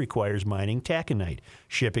can requires mining taconite,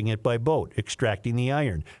 shipping it by boat, extracting the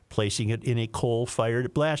iron, placing it in a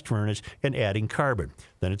coal-fired blast furnace, and adding carbon.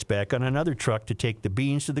 Then it's back on another truck to take the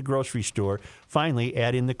beans to the grocery store. Finally,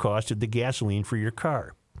 add in the cost of the gasoline for your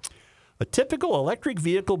car. A typical electric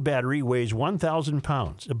vehicle battery weighs 1,000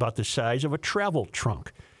 pounds, about the size of a travel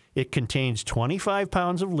trunk. It contains 25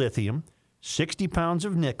 pounds of lithium, 60 pounds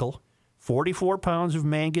of nickel, 44 pounds of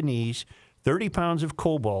manganese, 30 pounds of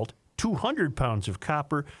cobalt, 200 pounds of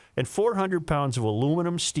copper, and 400 pounds of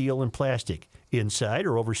aluminum, steel, and plastic. Inside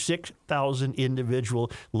are over 6,000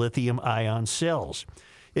 individual lithium-ion cells.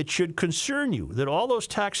 It should concern you that all those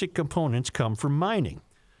toxic components come from mining.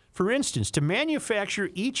 For instance, to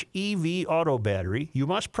manufacture each EV auto battery, you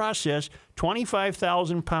must process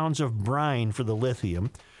 25,000 pounds of brine for the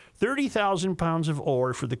lithium, 30,000 pounds of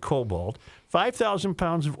ore for the cobalt, 5,000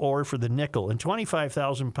 pounds of ore for the nickel, and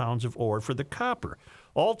 25,000 pounds of ore for the copper.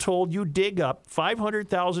 All told, you dig up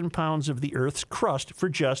 500,000 pounds of the Earth's crust for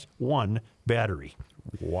just one battery.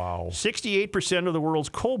 Wow. 68% of the world's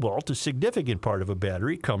cobalt, a significant part of a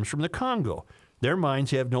battery, comes from the Congo. Their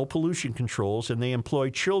mines have no pollution controls, and they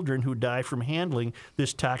employ children who die from handling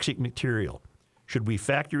this toxic material. Should we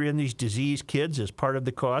factor in these diseased kids as part of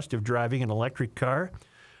the cost of driving an electric car?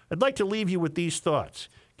 I'd like to leave you with these thoughts.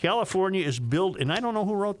 California is and I don't know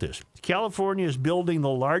who wrote this. California is building the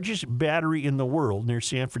largest battery in the world near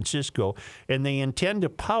San Francisco, and they intend to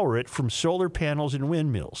power it from solar panels and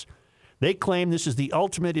windmills. They claim this is the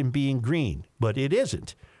ultimate in being green, but it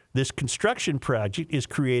isn't. This construction project is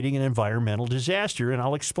creating an environmental disaster, and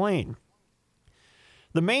I'll explain.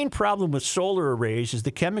 The main problem with solar arrays is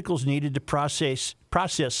the chemicals needed to process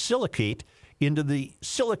silicate into the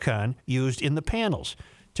silicon used in the panels.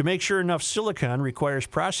 To make sure enough silicon requires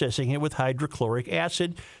processing it with hydrochloric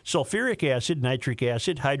acid, sulfuric acid, nitric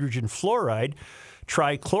acid, hydrogen fluoride,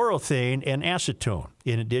 trichloroethane, and acetone.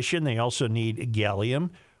 In addition, they also need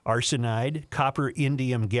gallium, arsenide, copper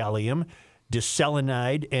indium gallium,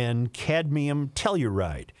 diselenide, and cadmium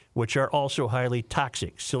telluride, which are also highly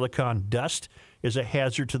toxic. Silicon dust is a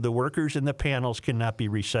hazard to the workers, and the panels cannot be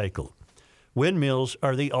recycled. Windmills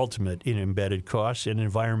are the ultimate in embedded costs and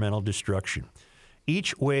environmental destruction.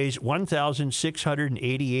 Each weighs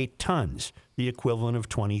 1,688 tons, the equivalent of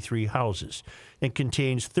 23 houses, and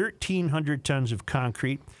contains 1,300 tons of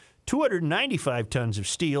concrete, 295 tons of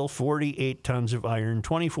steel, 48 tons of iron,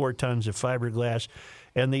 24 tons of fiberglass,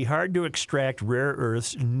 and the hard-to-extract rare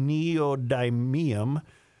earths neodymium,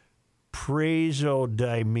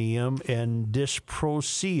 praseodymium, and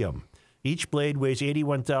dysprosium. Each blade weighs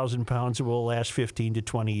 81,000 pounds and will last 15 to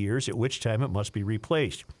 20 years, at which time it must be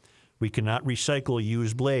replaced. We cannot recycle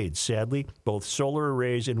used blades. Sadly, both solar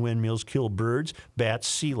arrays and windmills kill birds, bats,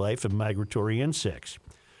 sea life, and migratory insects.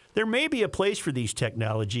 There may be a place for these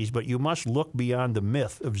technologies, but you must look beyond the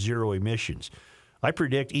myth of zero emissions. I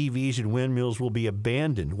predict EVs and windmills will be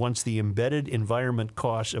abandoned once the embedded environment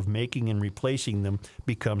costs of making and replacing them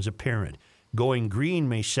becomes apparent. Going green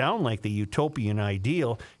may sound like the utopian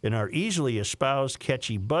ideal and are easily espoused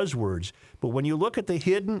catchy buzzwords, but when you look at the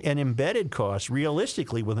hidden and embedded costs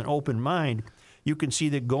realistically with an open mind, you can see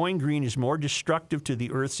that going green is more destructive to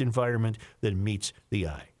the Earth's environment than meets the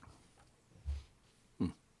eye.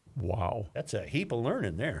 Wow. That's a heap of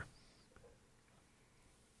learning there.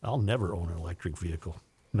 I'll never own an electric vehicle.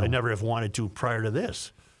 No. I never have wanted to prior to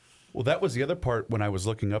this. Well, that was the other part when I was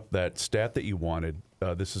looking up that stat that you wanted.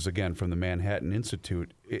 This is, again, from the Manhattan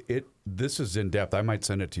Institute. This is in depth. I might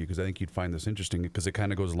send it to you because I think you'd find this interesting because it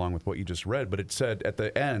kind of goes along with what you just read. But it said at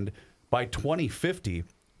the end, by 2050,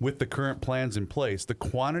 with the current plans in place, the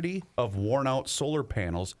quantity of worn-out solar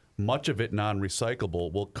panels, much of it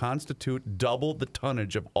non-recyclable, will constitute double the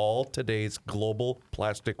tonnage of all today's global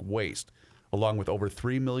plastic waste, along with over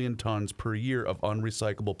 3 million tons per year of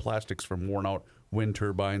unrecyclable plastics from worn-out wind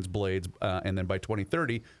turbines, blades, and then by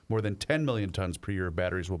 2030, more than 10 million tons per year of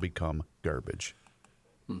batteries will become garbage.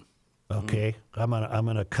 Okay, I'm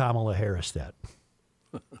gonna Kamala Harris that.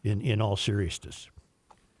 In all seriousness,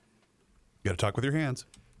 You got to talk with your hands.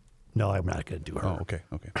 no, I'm not going to do her. Oh, okay.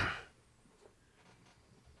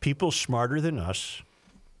 People smarter than us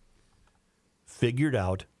figured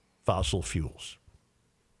out fossil fuels.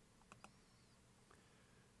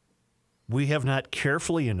 We have not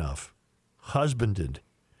carefully enough husbanded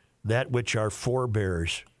that which our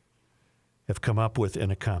forebears have come up with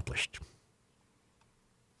and accomplished.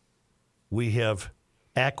 We have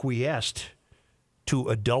acquiesced to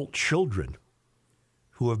adult children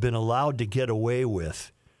who have been allowed to get away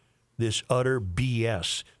with this utter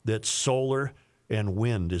BS that solar and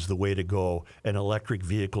wind is the way to go and electric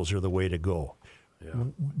vehicles are the way to go. Yeah.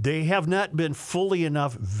 They have not been fully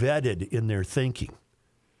enough vetted in their thinking.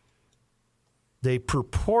 They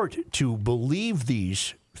purport to believe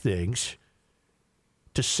these things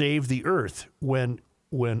to save the earth when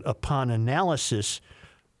upon analysis,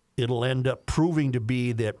 it'll end up proving to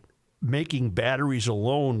be that making batteries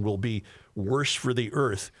alone will be worse for the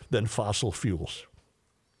earth than fossil fuels.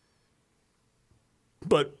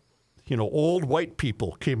 But, old white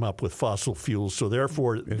people came up with fossil fuels, so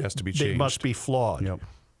therefore it has to be they changed. must be flawed. Yep.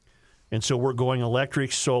 And so we're going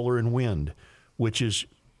electric, solar, and wind, which is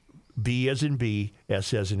B as in B,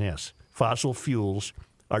 S as in S. Fossil fuels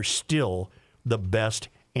are still the best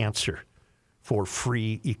answer for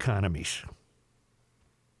free economies.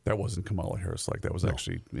 That wasn't Kamala Harris. That was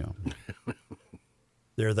actually,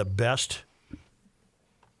 They're the best.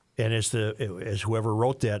 And as whoever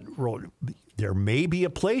wrote, there may be a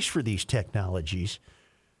place for these technologies,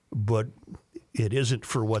 but it isn't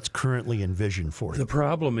for what's currently envisioned for The them.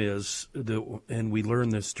 problem is, and we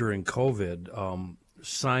learned this during COVID,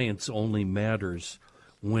 science only matters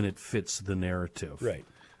when it fits the narrative. Right.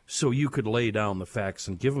 So you could lay down the facts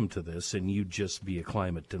and give them to this, and you'd just be a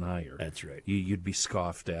climate denier. That's right. You'd be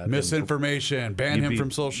scoffed at. Misinformation. Ban him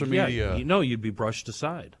from social media. Yeah, you'd be brushed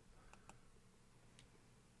aside.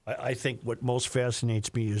 I think what most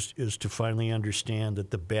fascinates me is to finally understand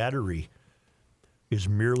that the battery is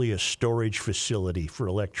merely a storage facility for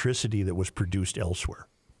electricity that was produced elsewhere.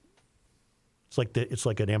 It's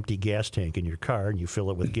like an empty gas tank in your car, and you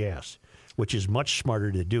fill it with gas, which is much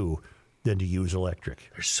smarter to do than to use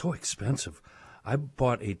electric. They're so expensive. I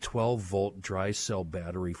bought a 12-volt dry cell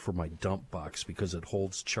battery for my dump box because it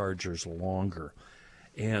holds chargers longer.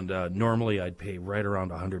 And normally I'd pay right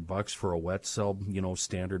around $100 for a wet cell,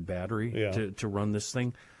 standard battery to run this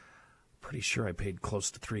thing. Pretty sure I paid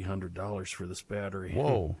close to $300 for this battery.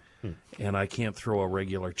 Whoa. And I can't throw a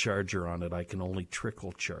regular charger on it. I can only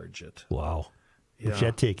trickle charge it. Wow. Yeah. Which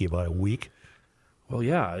that take you about a week? Well,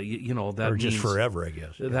 yeah, that or just means, forever, I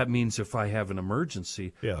guess. That means if I have an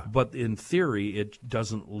emergency. Yeah. But in theory, it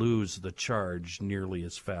doesn't lose the charge nearly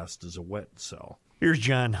as fast as a wet cell. Here's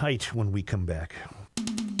John Haidt when we come back.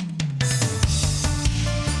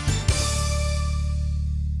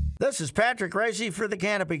 This is Patrick Ricey for the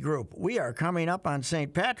Canopy Group. We are coming up on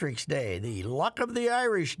St. Patrick's Day, the Luck of the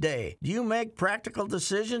Irish Day. Do you make practical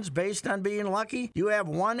decisions based on being lucky? Do you have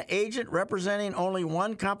one agent representing only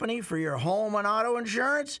one company for your home and auto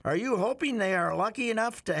insurance? Are you hoping they are lucky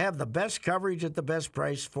enough to have the best coverage at the best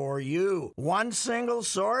price for you? One single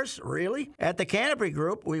source? Really? At the Canopy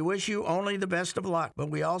Group, we wish you only the best of luck,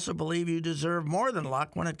 but we also believe you deserve more than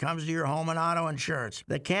luck when it comes to your home and auto insurance.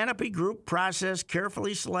 The Canopy Group process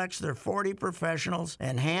carefully selects their 40 professionals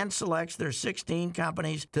and hand selects their 16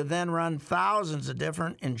 companies to then run thousands of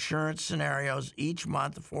different insurance scenarios each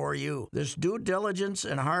month for you. This due diligence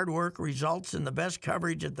and hard work results in the best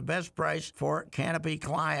coverage at the best price for Canopy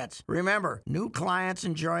clients. Remember, new clients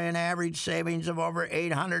enjoy an average savings of over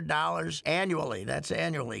 $800 annually. That's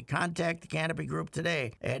annually. Contact the Canopy Group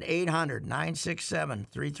today at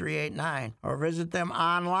 800-967-3389 or visit them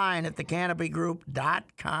online at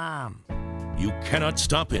thecanopygroup.com. You cannot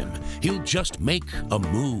stop him. He'll just make a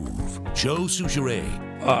move. Joe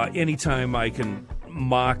Souchere. Anytime I can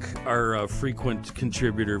mock our frequent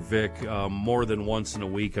contributor, Vic, more than once in a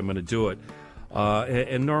week, I'm going to do it.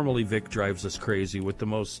 And normally Vic drives us crazy with the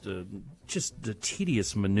most, just the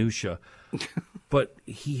tedious minutia. But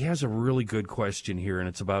he has a really good question here, and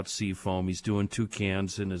it's about Seafoam. He's doing 2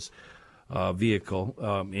 cans in his vehicle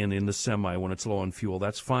and in the semi when it's low on fuel.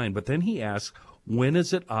 That's fine. But then he asks, when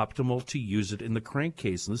is it optimal to use it in the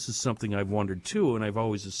crankcase? And this is something I've wondered too, and I've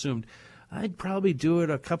always assumed I'd probably do it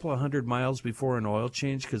a couple of 100 miles before an oil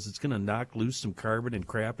change because it's going to knock loose some carbon and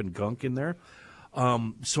crap and gunk in there.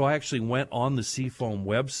 So I actually went on the Seafoam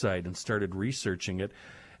website and started researching it.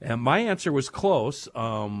 And my answer was close,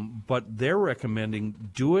 but they're recommending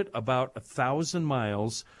do it about 1,000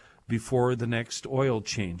 miles before the next oil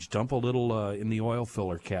change. Dump a little in the oil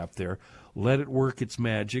filler cap there. Let it work its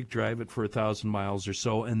magic. Drive it for 1,000 miles or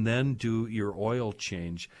so, and then do your oil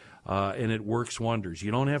change. And it works wonders.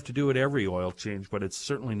 You don't have to do it every oil change, but it's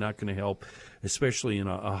certainly not going to help, especially in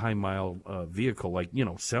a high-mile vehicle like,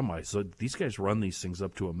 semi. So these guys run these things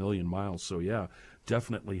up to 1 million miles. So, yeah,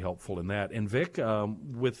 definitely helpful in that. And, Vic,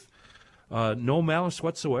 with no malice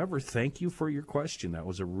whatsoever, thank you for your question. That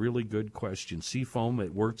was a really good question. Seafoam,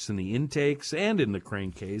 it works in the intakes and in the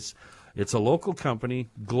crankcase. It's a local company,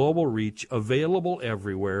 global reach, available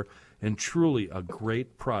everywhere, and truly a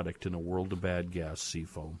great product in a world of bad gas,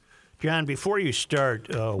 Seafoam. John, before you start,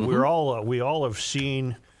 we all have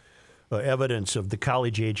seen evidence of the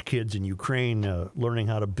college-age kids in Ukraine learning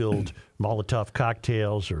how to build Molotov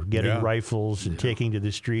cocktails or getting rifles and taking to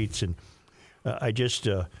the streets. And I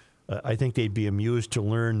think they'd be amused to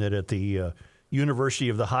learn that at the University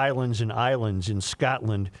of the Highlands and Islands in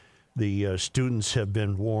Scotland, the students have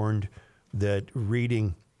been warned that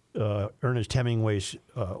reading Ernest Hemingway's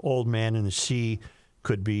Old Man and the Sea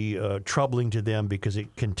could be troubling to them because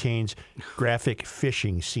it contains graphic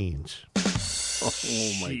fishing scenes.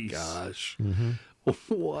 Oh, my gosh. Mm-hmm.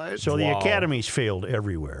 What? So the academy's failed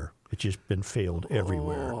everywhere. It's just been failed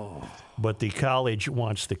everywhere. But the college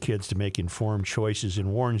wants the kids to make informed choices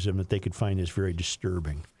and warns them that they could find this very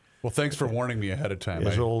disturbing. Well, thanks for warning me ahead of time.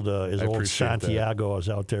 His old appreciate Santiago is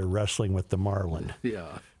out there wrestling with the marlin.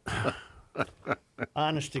 Yeah.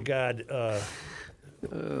 Honest to God,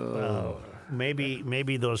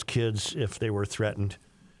 maybe those kids, if they were threatened,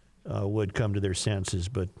 would come to their senses,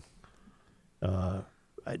 but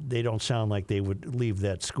they don't sound like they would leave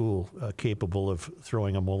that school capable of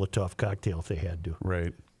throwing a Molotov cocktail if they had to.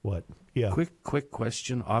 Right. What? Yeah. Quick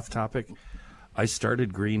question, off topic. I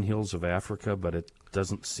started Green Hills of Africa, but it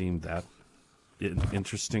doesn't seem that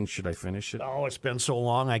interesting. Should I finish it? Oh, it's been so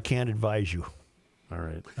long, I can't advise you. All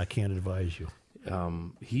right. I can't advise you.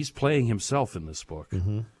 He's playing himself in this book.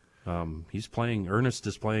 Mm-hmm. Ernest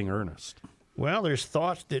is playing Ernest. Well, there's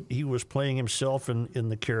thoughts that he was playing himself in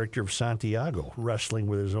the character of Santiago, wrestling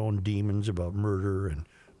with his own demons about murder and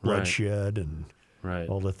bloodshed and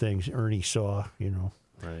all the things Ernie saw,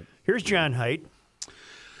 Right. Here's John Haidt.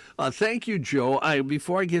 Thank you, Joe.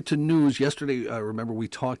 Before I get to news, yesterday, remember we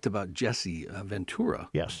talked about Jesse Ventura.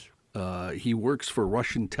 Yes. He works for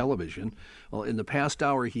Russian television. Well, in the past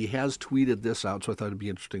hour, he has tweeted this out, so I thought it'd be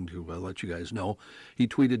interesting to let you guys know. He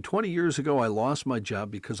tweeted, 20 years ago, I lost my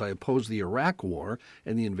job because I opposed the Iraq War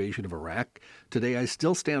and the invasion of Iraq. Today, I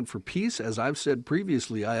still stand for peace. As I've said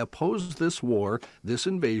previously, I oppose this war, this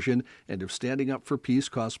invasion, and if standing up for peace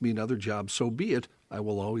costs me another job, so be it. I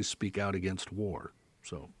will always speak out against war.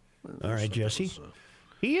 So, all right, Jesse.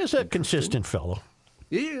 He is a consistent fellow.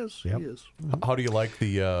 He is. Yep. He is. How do you like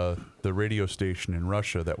the radio station in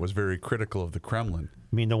Russia that was very critical of the Kremlin?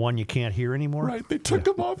 You mean the one you can't hear anymore? Right. They took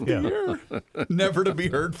him off the air. Never to be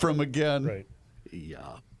heard from again. Right.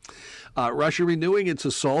 Yeah. Russia renewing its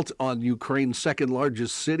assault on Ukraine's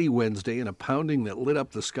second-largest city Wednesday in a pounding that lit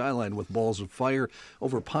up the skyline with balls of fire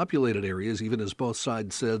over populated areas, even as both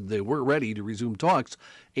sides said they were ready to resume talks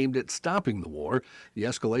aimed at stopping the war. The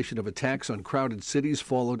escalation of attacks on crowded cities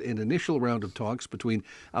followed an initial round of talks between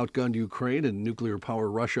outgunned Ukraine and nuclear-power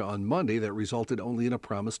Russia on Monday that resulted only in a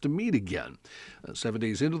promise to meet again. 7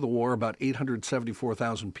 days into the war, about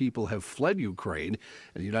 874,000 people have fled Ukraine,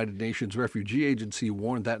 and the United Nations Refugee Agency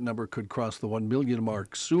warned that number could cross the 1 million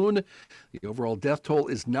mark soon. The overall death toll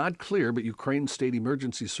is not clear, but Ukraine's state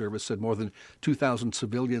emergency service said more than 2,000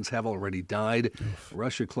 civilians have already died.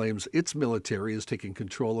 Russia claims its military is taking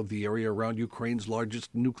control of the area around Ukraine's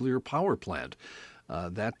largest nuclear power plant.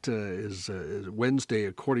 That is Wednesday,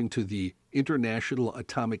 according to the International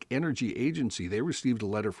Atomic Energy Agency. They received a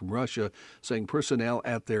letter from Russia saying personnel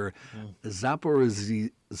at their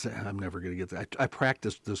Zaporizhzhia, I'm never going to get that. I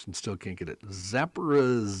practiced this and still can't get it.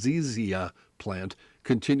 Zaporizhzhia plant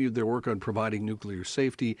continued their work on providing nuclear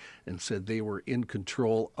safety and said they were in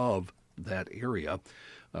control of that area.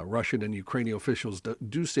 Russian and Ukrainian officials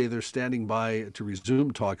do say they're standing by to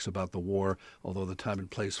resume talks about the war, although the time and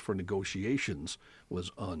place for negotiations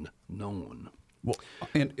was unknown. Well,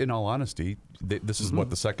 in all honesty, this is what,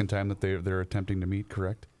 the second time that they're attempting to meet,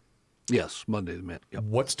 correct? Yes, Monday they met. Yep.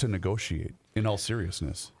 What's to negotiate, in all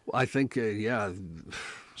seriousness? I think,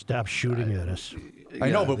 Stop shooting at us. I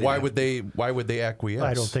know, but why would they acquiesce?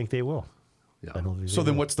 I don't think they will. Yeah. I don't think So they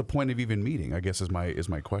then will. what's the point of even meeting, I guess is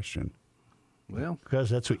my question. Well, because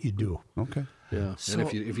that's what you do. Okay. Yeah. So- and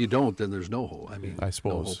if you don't, then there's no hope. I mean, I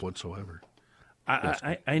suppose. no hope whatsoever.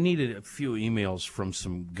 I needed a few emails from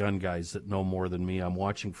some gun guys that know more than me. I'm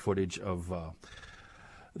watching footage of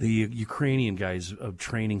the Ukrainian guys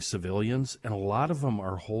training civilians, and a lot of them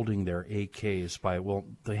are holding their AKs by,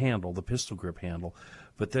 the handle, the pistol grip handle,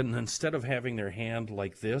 but then instead of having their hand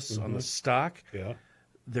like this on the stock,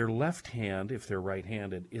 their left hand, if they're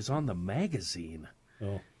right-handed, is on the magazine.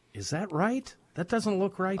 Oh. Is that right? That doesn't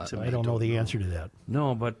look right to me. I don't know the answer to that.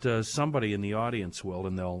 No, but somebody in the audience will,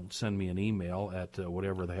 and they'll send me an email at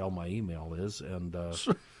whatever the hell my email is, and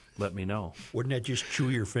let me know. Wouldn't that just chew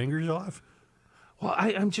your fingers off? Well,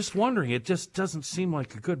 I'm just wondering. It just doesn't seem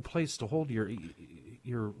like a good place to hold your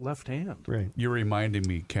left hand. Right. You're reminding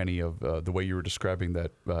me, Kenny, of the way you were describing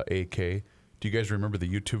that AK. Do you guys remember the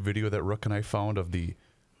YouTube video that Rook and I found of the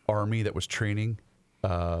Army that was training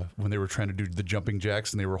when they were trying to do the jumping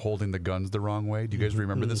jacks and they were holding the guns the wrong way? Do you guys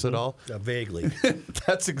remember this at all? Vaguely.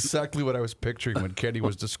 That's exactly what I was picturing when Kenny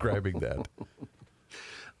was describing that.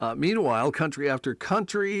 Meanwhile, country after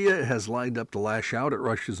country has lined up to lash out at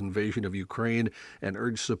Russia's invasion of Ukraine and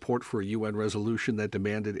urge support for a UN resolution that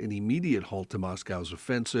demanded an immediate halt to Moscow's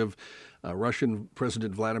offensive. Russian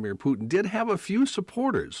President Vladimir Putin did have a few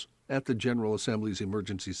supporters at the General Assembly's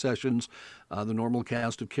emergency sessions. The normal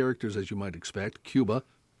cast of characters, as you might expect, Cuba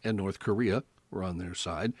and North Korea, were on their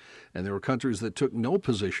side. And there were countries that took no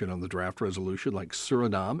position on the draft resolution, like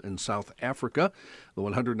Suriname and South Africa. The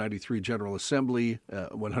 193 General Assembly,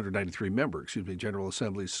 193 member, General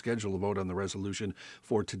Assembly scheduled a vote on the resolution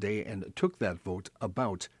for today and took that vote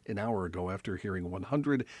about an hour ago after hearing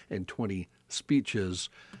 120 speeches.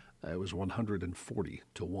 It was 140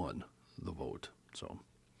 to 1, the vote. So,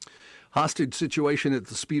 hostage situation at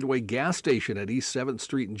the Speedway gas station at East 7th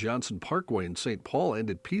Street and Johnson Parkway in St. Paul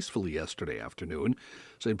ended peacefully yesterday afternoon.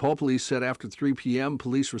 St. Paul police said after 3 p.m.,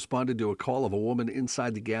 police responded to a call of a woman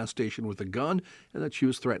inside the gas station with a gun and that she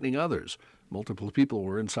was threatening others. Multiple people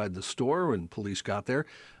were inside the store when police got there.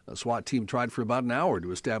 A SWAT team tried for about an hour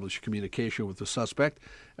to establish communication with the suspect.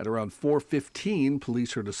 At around 4:15,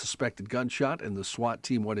 police heard a suspected gunshot, and the SWAT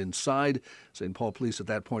team went inside. St. Paul police at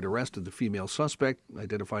that point arrested the female suspect,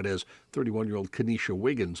 identified as 31-year-old Kenesha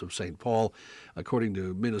Wiggins of St. Paul. According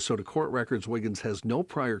to Minnesota court records, Wiggins has no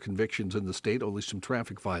prior convictions in the state, only some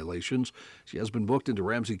traffic violations. She has been booked into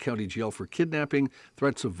Ramsey County Jail for kidnapping,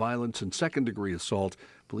 threats of violence, and second-degree assault.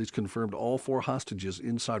 Police confirmed all 4 hostages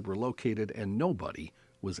inside were located and nobody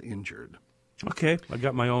was injured. Okay, I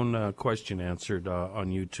got my own question answered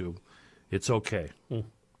on YouTube. It's okay.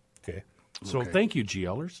 Okay. So thank you,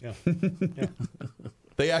 GLers. Yeah.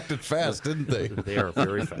 They acted fast, didn't they? They are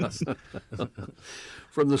very fast.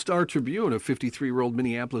 From the Star Tribune, a 53-year-old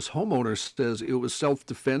Minneapolis homeowner says it was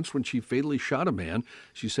self-defense when she fatally shot a man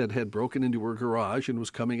she said had broken into her garage and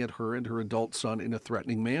was coming at her and her adult son in a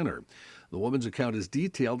threatening manner. The woman's account is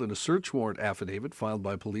detailed in a search warrant affidavit filed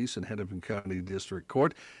by police in Hennepin County District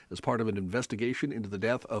Court as part of an investigation into the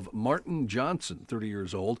death of Martin Johnson, 30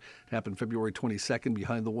 years old. It happened February 22nd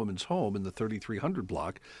behind the woman's home in the 3300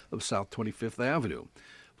 block of South 25th Avenue.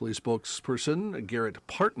 Police spokesperson Garrett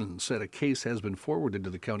Parton said a case has been forwarded to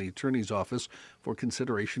the county attorney's office for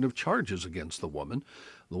consideration of charges against the woman.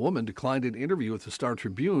 The woman declined an interview with the Star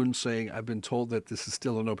Tribune, saying, "I've been told that this is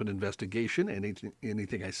still an open investigation and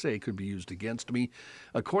anything I say could be used against me."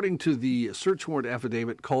 According to the search warrant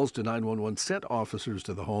affidavit, calls to 911 sent officers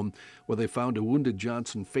to the home where they found a wounded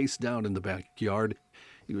Johnson face down in the backyard.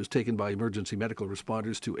 He was taken by emergency medical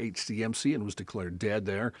responders to HCMC and was declared dead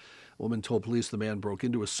there. A woman told police the man broke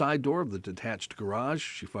into a side door of the detached garage.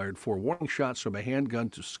 She fired 4 warning shots from a handgun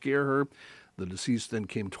to scare her. The deceased then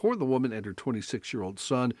came toward the woman and her 26-year-old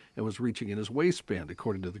son and was reaching in his waistband,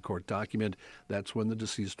 according to the court document. That's when the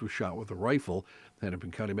deceased was shot with a rifle. The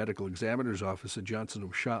Hennepin County Medical Examiner's Office said Johnson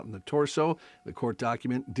was shot in the torso. The court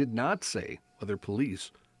document did not say whether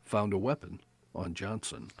police found a weapon on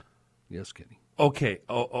Johnson. Yes, Kenny. Okay.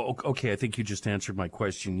 Okay. I think you just answered my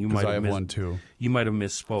question. You might I have one too. You might have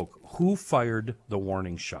misspoke. Who fired the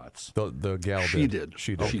warning shots? The gal She did. did.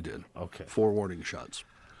 She did. She did. Okay. 4 warning shots.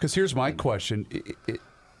 Because here's my question.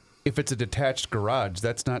 If it's a detached garage,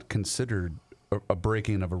 that's not considered a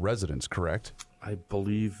break-in of a residence, correct? I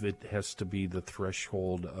believe it has to be the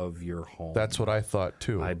threshold of your home. That's what I thought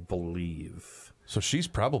too. I believe. So she's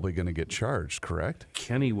probably going to get charged, correct?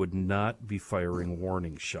 Kenny would not be firing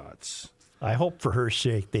warning shots. I hope for her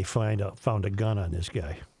sake they found a gun on this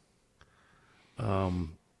guy.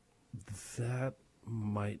 That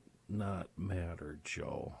might not matter,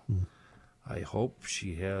 Joe. I hope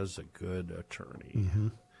she has a good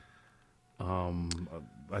attorney.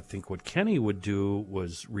 I think what Kenny would do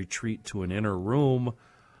was retreat to an inner room,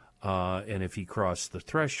 and if he crossed the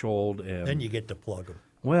threshold, and Then you get to plug him.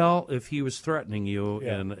 well, if he was threatening you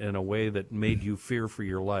Yeah. in a way that made you fear for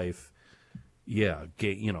your life, yeah,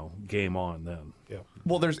 game on then. Yeah.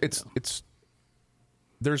 Well, there's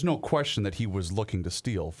no question that he was looking to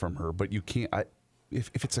steal from her, but you can't. If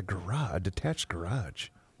it's a detached garage.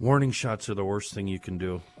 Warning shots are the worst thing you can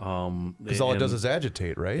do. Because all it does is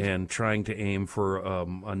agitate, right? And trying to aim for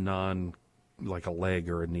like a leg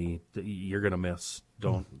or a knee, you're gonna miss.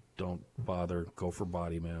 Don't bother. Go for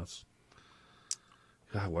body mass.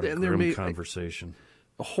 God, what a grim conversation.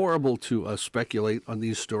 Horrible to speculate on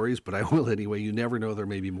these stories, but I will anyway. You never know. There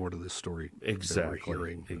may be more to this story. Exactly. That we're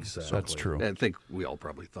hearing. Exactly. That's true. I think we all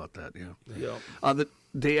probably thought that, yeah. Yeah. The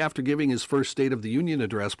day after giving his first State of the Union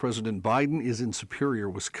address, President Biden is in Superior,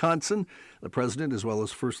 Wisconsin. The president, as well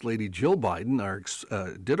as First Lady Jill Biden,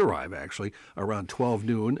 did arrive, actually, around 12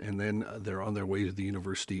 noon, and then they're on their way to the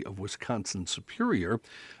University of Wisconsin-Superior.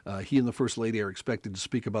 He and the First Lady are expected to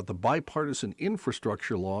speak about the bipartisan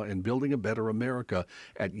infrastructure law and building a better America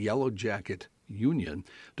at Yellow Jacket Union.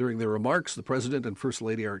 During their remarks, the President and First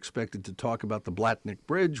Lady are expected to talk about the Blatnick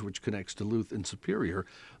Bridge, which connects Duluth and Superior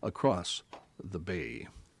across the bay.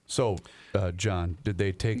 So, John, did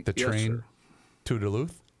they take the train to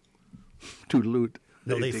Duluth? To Duluth.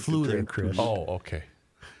 No, they flew there, Chris. Oh, okay.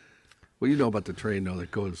 Well, you know about the train, though,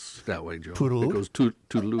 that goes that way, Joe. Toodaloo? It goes to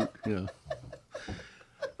Duluth, yeah.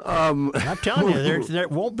 I'm telling you, there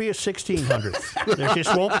won't be a 1600th. There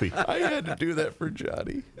just won't be. I had to do that for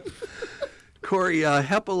Johnny. Corey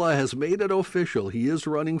Heppola has made it official. He is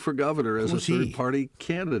running for governor as a third-party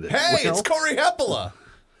candidate. Hey, it's Corey Heppola.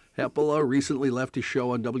 Heppola recently left his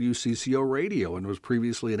show on WCCO Radio and was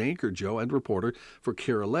previously an anchor, Joe, and reporter for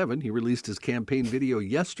KARE 11. He released his campaign video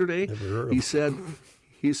yesterday.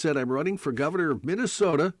 He said, I'm running for governor of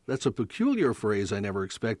Minnesota. That's a peculiar phrase I never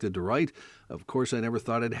expected to write. Of course, I never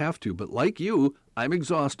thought I'd have to. But like you, I'm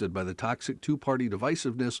exhausted by the toxic two-party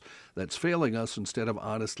divisiveness that's failing us instead of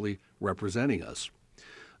honestly representing us.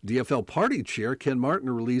 DFL party chair Ken Martin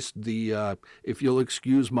released the, if you'll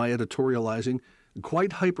excuse my editorializing,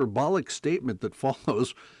 quite hyperbolic statement that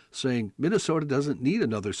follows, saying Minnesota doesn't need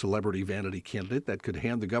another celebrity vanity candidate that could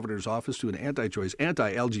hand the governor's office to an anti-choice,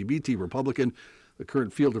 anti-LGBT Republican. The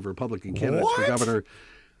current field of Republican candidates for governor.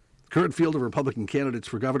 Current field of Republican candidates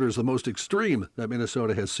for governor is the most extreme that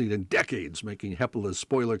Minnesota has seen in decades, making Heppola's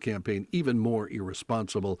spoiler campaign even more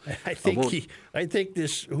irresponsible. I think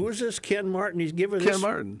this. Who is this? Ken Martin. He's giving this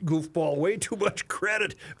goofball way too much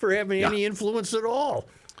credit for having any influence at all.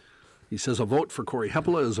 He says a vote for Corey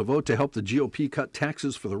Heppola is a vote to help the GOP cut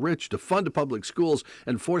taxes for the rich, to fund public schools,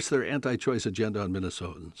 and force their anti-choice agenda on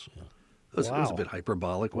Minnesotans. It was a bit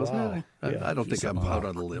hyperbolic, wasn't it? I don't think I'm out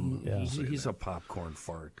on a limb. Yeah. He's a popcorn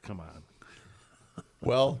fart. Come on.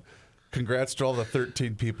 Well, congrats to all the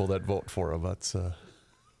 13 people that vote for him. That's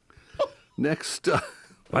next.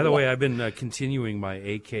 By the way, I've been continuing my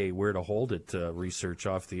AK Where to Hold It research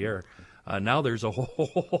off the air. Now there's a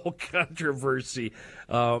whole controversy.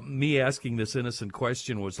 Me asking this innocent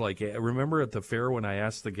question was like, remember at the fair when I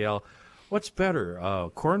asked the gal, what's better,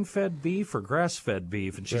 corn-fed beef or grass-fed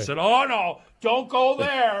beef? And she said, oh, no, don't go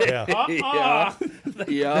there.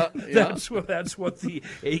 That's what the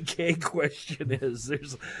AK question is.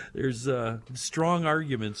 There's strong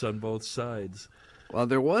arguments on both sides. Well,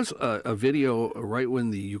 there was a video right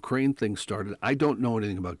when the Ukraine thing started. I don't know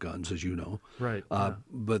anything about guns, as you know. Right.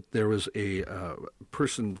 But there was a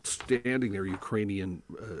person standing there, Ukrainian,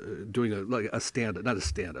 doing a stand-up, not a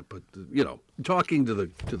stand-up, but talking to the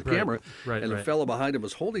camera. Right. And the fellow behind him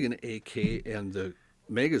was holding an AK, and the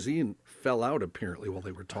magazine fell out apparently while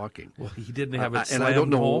they were talking. Well, he didn't have it and I don't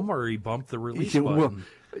know, home, or he bumped the release button. Well,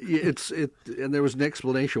 and there was an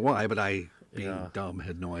explanation why, but being dumb,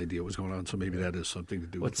 had no idea what was going on, so maybe that is something to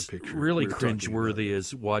do with the picture. What's really cringeworthy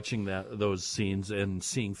is watching those scenes and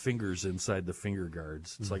seeing fingers inside the finger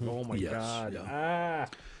guards. It's like, oh my God. Yeah.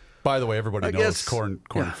 By the way, everybody knows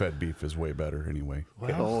corn-fed beef is way better anyway.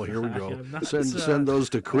 Well, here we go. Send those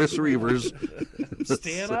to Chris Reavers.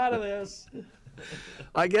 Staying out of this.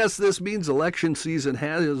 I guess this means election season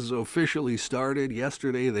has officially started.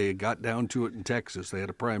 Yesterday, they got down to it in Texas. They had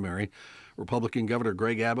a primary. Republican Governor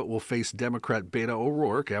Greg Abbott will face Democrat Beto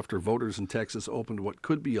O'Rourke after voters in Texas opened what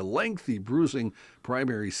could be a lengthy, bruising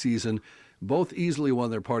primary season. Both easily won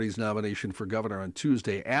their party's nomination for governor on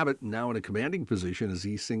Tuesday. Abbott, now in a commanding position as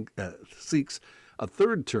he seeks a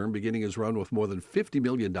third term, beginning his run with more than $50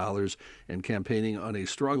 million and campaigning on a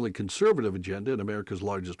strongly conservative agenda in America's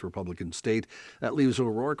largest Republican state. That leaves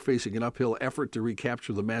O'Rourke facing an uphill effort to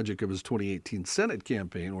recapture the magic of his 2018 Senate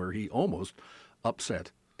campaign, where he almost upset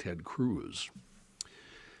Ted Cruz.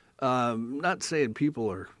 Not saying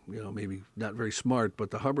people are, maybe not very smart, but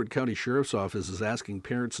the Hubbard County Sheriff's Office is asking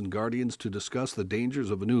parents and guardians to discuss the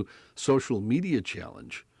dangers of a new social media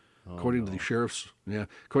challenge. According to the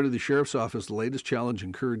sheriff's office, the latest challenge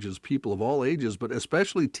encourages people of all ages, but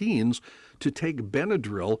especially teens, to take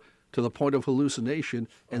Benadryl to the point of hallucination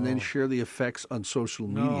and then share the effects on social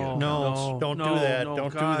media. No, don't do that.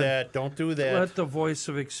 Don't God. do that. Don't do that. Let the voice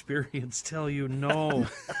of experience tell you no.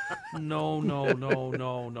 No.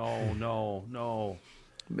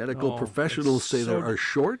 Medical professionals say they are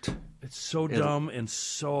short. It's so dumb and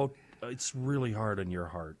so it's really hard on your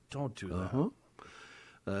heart. Don't do that.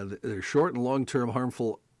 There are short and long-term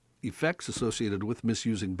harmful effects associated with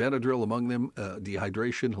misusing Benadryl, among them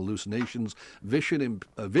dehydration, hallucinations, vision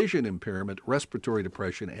impairment, respiratory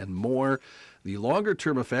depression, and more. The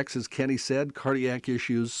longer-term effects, as Kenny said, cardiac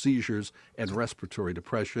issues, seizures, and respiratory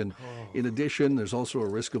depression. In addition, there's also a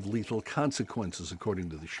risk of lethal consequences, according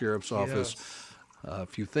to the sheriff's office.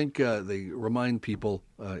 If you think, they remind people,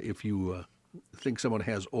 if you think someone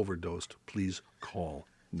has overdosed, please call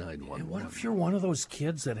 911. And what if you're one of those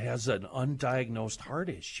kids that has an undiagnosed heart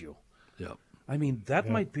issue? Yeah. I mean, that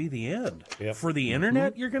might be the end. For the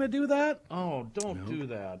internet, you're going to do that? Oh, don't do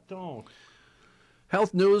that. Don't.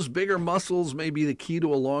 Health news, bigger muscles may be the key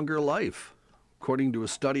to a longer life. According to a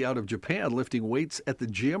study out of Japan, lifting weights at the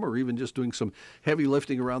gym or even just doing some heavy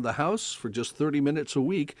lifting around the house for just 30 minutes a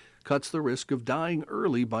week cuts the risk of dying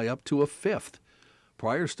early by up to a fifth.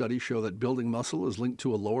 Prior studies show that building muscle is linked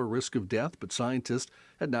to a lower risk of death, but scientists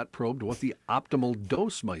had not probed what the optimal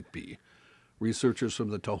dose might be. Researchers from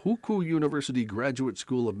the Tohoku University Graduate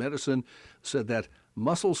School of Medicine said that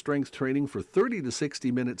muscle strength training for 30 to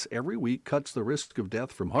 60 minutes every week cuts the risk of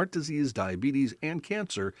death from heart disease, diabetes, and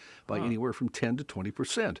cancer by anywhere from 10 to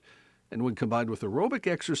 20%. And when combined with aerobic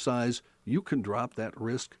exercise, you can drop that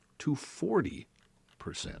risk to 40%.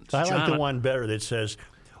 I like the one better that says,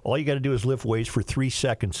 all you got to do is lift weights for 3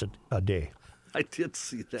 seconds a day. I did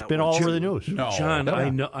see that. It's been all over the news. John,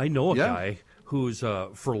 I know a guy who's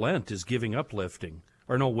for Lent is giving up lifting.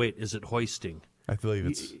 Or no, wait, is it hoisting? I believe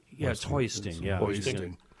it's it's hoisting. Yeah, hoisting.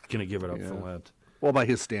 He's gonna give it up for Lent. Well, by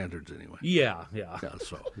his standards, anyway. Yeah.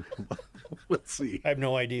 So we'll see. I have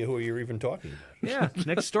no idea who you're even talking about. Yeah.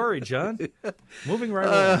 Next story, John. Moving right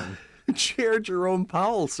along. Chair Jerome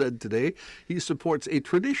Powell said today he supports a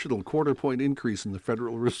traditional quarter-point increase in the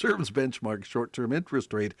Federal Reserve's benchmark short-term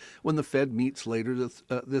interest rate when the Fed meets later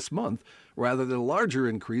this month, rather than a larger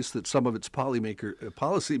increase that some of its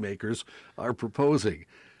policymakers are proposing.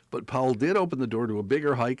 But Powell did open the door to a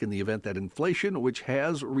bigger hike in the event that inflation, which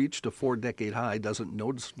has reached a 4-decade high, doesn't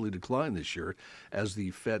noticeably decline this year, as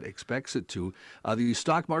the Fed expects it to. The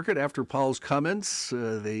stock market, after Powell's comments,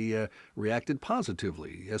 they reacted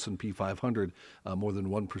positively. S&P 500 more than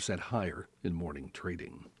 1% higher in morning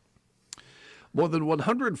trading. More than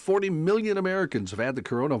 140 million Americans have had the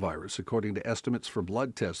coronavirus, according to estimates for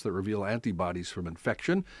blood tests that reveal antibodies from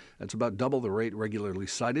infection. That's about double the rate regularly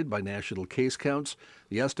cited by national case counts.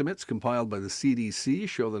 The estimates compiled by the CDC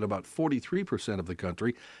show that about 43% of the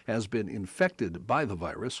country has been infected by the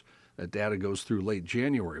virus. That data goes through late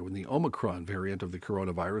January, when the Omicron variant of the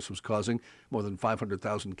coronavirus was causing more than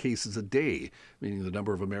 500,000 cases a day, meaning the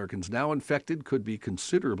number of Americans now infected could be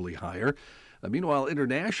considerably higher. Meanwhile,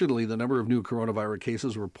 internationally, the number of new coronavirus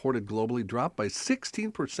cases reported globally dropped by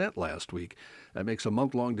 16% last week. That makes a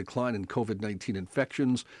month-long decline in COVID-19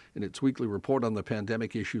 infections. In its weekly report on the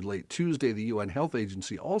pandemic issued late Tuesday, the UN Health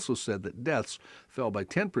Agency also said that deaths fell by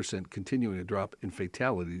 10%, continuing a drop in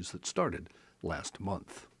fatalities that started last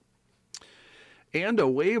month. And a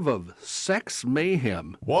wave of sex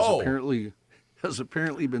mayhem has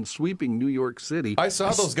apparently been sweeping New York City. I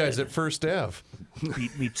saw those guys at First Ave.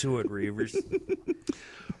 Beat me to it, Reavers.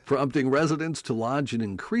 Prompting residents to lodge an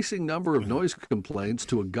increasing number of noise complaints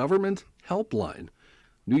to a government helpline.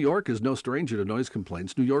 New York is no stranger to noise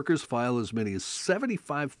complaints. New Yorkers file as many as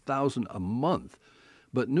 75,000 a month.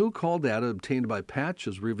 But new call data obtained by Patch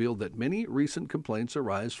has revealed that many recent complaints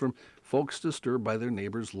arise from folks disturbed by their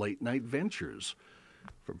neighbors' late-night ventures.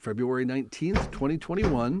 From February 19th,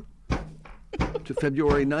 2021 to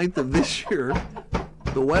February 9th of this year,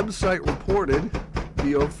 the website reported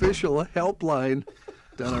the official helpline,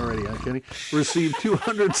 done already, huh, Kenny, received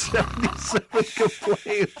 277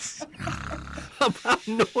 complaints about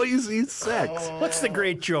noisy sex. What's the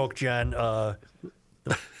great joke, John?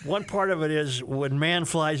 One part of it is when man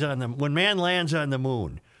lands on the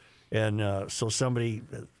moon, and so somebody,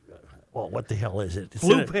 well, what the hell is it? It's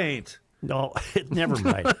Blue paint. No, never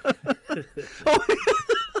mind.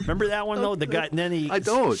 Remember that one though? The guy, and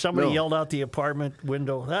then somebody yelled out the apartment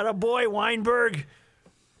window, "That a boy, Weinberg."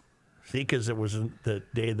 See, because it was the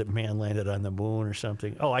day that man landed on the moon or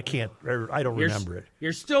something. Oh, I don't remember it.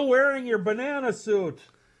 You're still wearing your banana suit.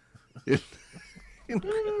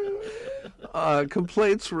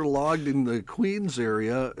 Complaints were logged in the Queens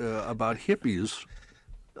area about hippies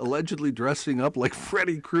allegedly dressing up like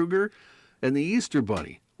Freddy Krueger and the Easter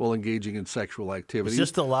Bunny while engaging in sexual activity. Is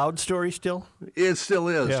this the Loud story still? It still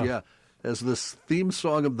is, Yeah. yeah. As this theme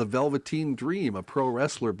song of the Velveteen Dream, a pro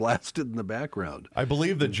wrestler blasted in the background. I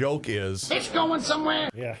believe the joke is It's going somewhere.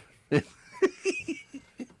 Yeah.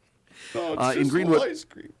 In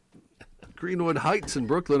Greenwood Heights in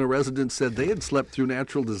Brooklyn, a resident said they had slept through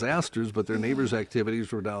natural disasters, but their neighbors'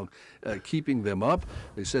 activities were now keeping them up.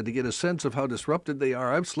 They said to get a sense of how disrupted they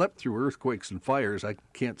are, I've slept through earthquakes and fires. I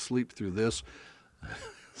can't sleep through this.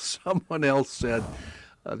 Someone else said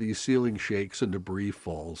the ceiling shakes and debris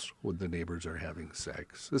falls when the neighbors are having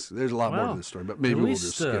sex. There's a lot more to this story, but maybe we'll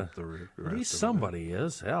just skip the rest At least of it. somebody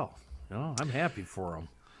is. Hell, I'm happy for them.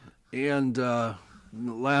 And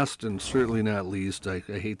last and certainly not least, I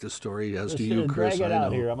hate this story, as do you, Drag Chris. it I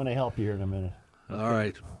out know. here. I'm going to help you here in a minute. All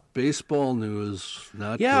right. Baseball news,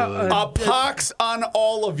 not Yeah, good. a pox on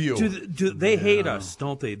all of you. Do they hate us,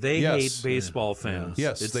 don't they? They Yes. hate baseball fans.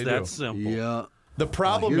 Yes, it's they that do. simple. Yeah. The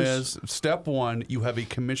problem here's- is, step one, you have a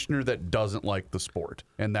commissioner that doesn't like the sport,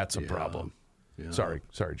 and that's a problem. Yeah. Sorry,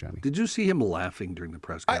 Johnny. Did you see him laughing during the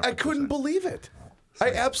press I conference? couldn't believe it.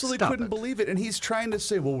 I absolutely Stop couldn't it. believe it. And he's trying to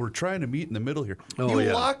say, well, we're trying to meet in the middle here. Oh, you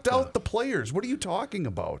yeah. locked out the players. What are you talking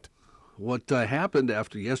about? What happened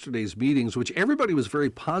after yesterday's meetings, which everybody was very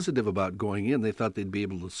positive about going in, they thought they'd be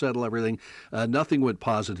able to settle everything. Nothing went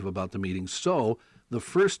positive about the meetings. So the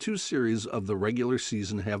first two series of the regular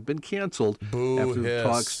season have been canceled Boo after the hiss.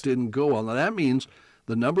 talks didn't go well. Now, that means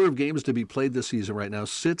the number of games to be played this season right now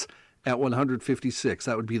sits at 156.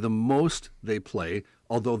 That would be the most they play,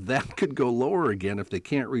 although that could go lower again if they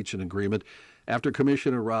can't reach an agreement. After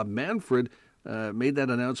Commissioner Rob Manfred made that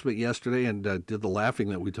announcement yesterday and did the laughing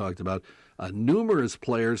that we talked about, numerous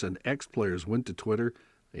players and ex-players went to Twitter,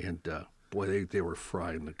 and boy, they were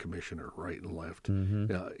frying the commissioner right and left,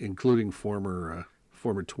 including former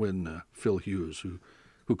Twin Phil Hughes, who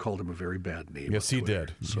called him a very bad name. Yes, on he Twitter.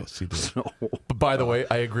 did. Yes, he did. So, But by the way,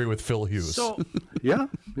 I agree with Phil Hughes. So, yeah.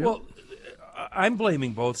 well, I'm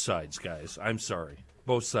blaming both sides, guys. I'm sorry.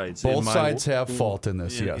 Both sides. Both sides have fault in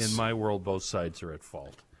this, yes. In my world, both sides are at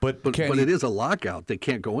fault. But it is a lockout. They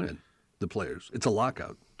can't go in, the players. It's a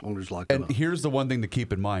lockout. Owners lock them And out. here's the one thing to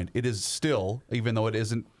keep in mind. It is still, even though it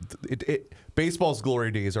isn't, baseball's glory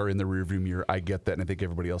days are in the rearview mirror. I get that, and I think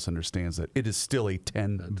everybody else understands that. It is still a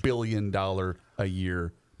 $10 billion a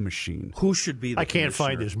year machine. Who should be the I can't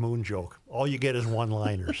find commissioner? his moon joke. All you get is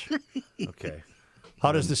one-liners. Okay.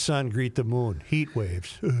 How does the sun greet the moon? Heat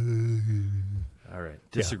waves. All right.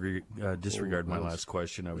 Disregard my last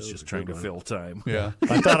question. I was just trying to fill time. Yeah.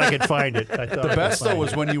 I thought I could find it. The best though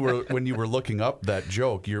was when you were looking up that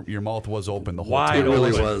joke, your mouth was open the whole Wide time. It really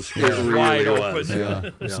open. was. It Yeah. really Wide was. open. Yeah,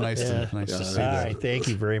 it's nice to see All that. right, thank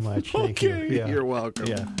you very much. Thank you. Yeah. You're welcome.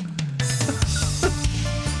 Yeah.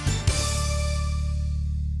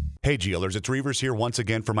 Hey, Geelers, it's Reavers here once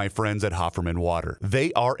again for my friends at Hofferman Water.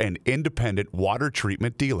 They are an independent water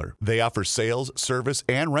treatment dealer. They offer sales, service,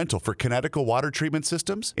 and rental for Connecticut water treatment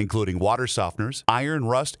systems, including water softeners, iron,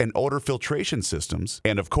 rust, and odor filtration systems,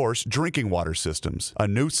 and of course, drinking water systems. A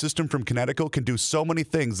new system from Connecticut can do so many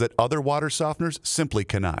things that other water softeners simply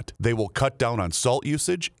cannot. They will cut down on salt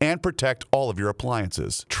usage and protect all of your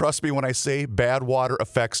appliances. Trust me when I say bad water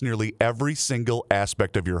affects nearly every single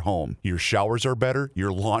aspect of your home. Your showers are better,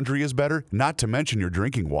 your laundry is better, not to mention your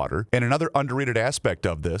drinking water. And another underrated aspect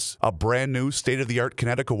of this, a brand new state-of-the-art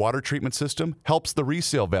Connecticut water treatment system helps the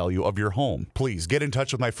resale value of your home. Please get in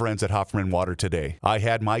touch with my friends at Hofferman Water today. I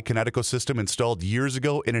had my Connecticut system installed years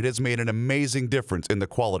ago, and it has made an amazing difference in the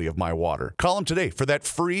quality of my water. Call them today for that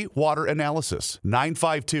free water analysis,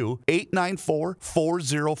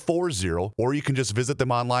 952-894-4040, or you can just visit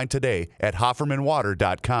them online today at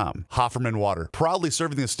HoffermanWater.com. Hofferman Water, proudly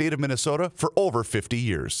serving the state of Minnesota for over 50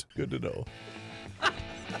 years. Good to know.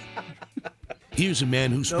 Here's a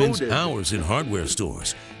man who spends Noted. hours in hardware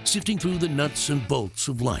stores, sifting through the nuts and bolts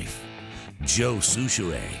of life. Joe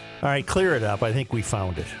Souchere. All right, clear it up. I think we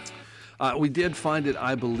found it. We did find it,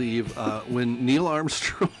 I believe, when Neil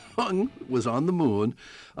Armstrong was on the moon.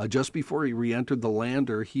 Just before he re-entered the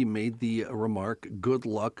lander, he made the remark, "Good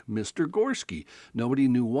luck, Mr. Gorsky." Nobody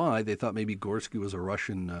knew why. They thought maybe Gorsky was a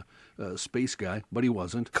Russian space guy, but he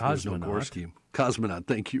wasn't. There's no Cosmonaut. Gorsky. Cosmonaut,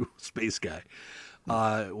 thank you, space guy.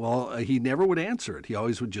 He never would answer it. He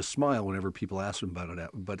always would just smile whenever people asked him about it.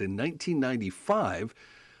 But in 1995,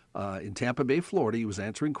 in Tampa Bay, Florida, he was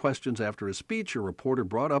answering questions after his speech. A reporter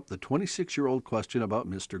brought up the 26-year-old question about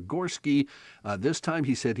Mr. Gorsky. This time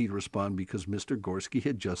he said he'd respond because Mr. Gorsky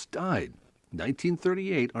had just died.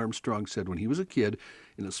 1938, Armstrong said when he was a kid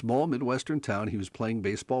in a small Midwestern town, he was playing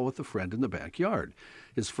baseball with a friend in the backyard.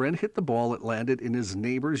 His friend hit the ball. It landed in his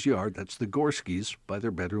neighbor's yard, that's the Gorskys, by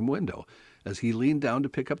their bedroom window. As he leaned down to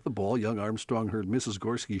pick up the ball, young Armstrong heard Mrs.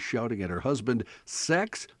 Gorsky shouting at her husband,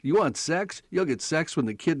 "Sex? You want sex? You'll get sex when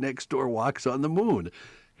the kid next door walks on the moon."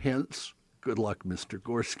 Hence, good luck, Mr.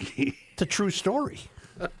 Gorsky. It's a true story.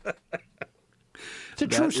 It's a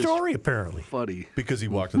true story, apparently. Funny. Because he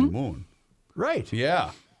walked on the moon. Right.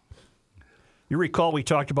 Yeah. You recall we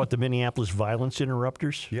talked about the Minneapolis violence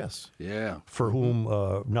interrupters? Yes. Yeah. For whom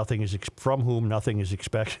from whom nothing is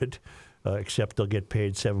expected, except they'll get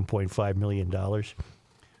paid $7.5 million.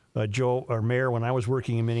 Joe, our mayor, when I was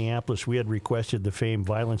working in Minneapolis, we had requested the famed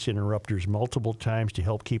violence interrupters multiple times to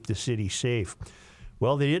help keep the city safe.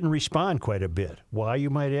 Well, they didn't respond quite a bit. Why, you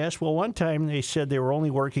might ask? Well, one time they said they were only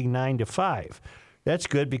working 9 to 5. That's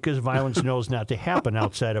good because violence knows not to happen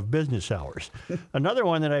outside of business hours. Another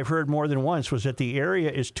one that I've heard more than once was that the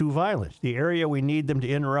area is too violent. The area we need them to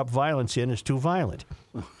interrupt violence in is too violent.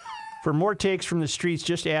 For more takes from the streets,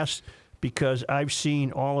 just ask, because I've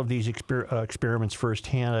seen all of these experiments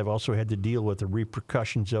firsthand. I've also had to deal with the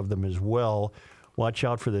repercussions of them as well. Watch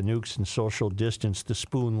out for the nukes and social distance, the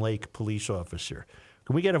Spoon Lake police officer.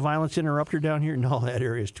 Can we get a violence interrupter down here? No, that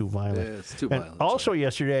area is too violent. Yeah, it's too and violent. Also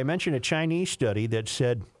yesterday, I mentioned a Chinese study that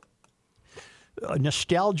said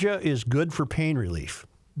nostalgia is good for pain relief,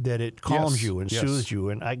 that it calms you and soothes you.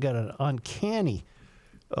 And I got an uncanny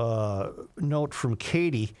note from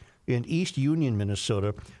Katie in East Union,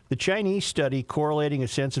 Minnesota. The Chinese study correlating a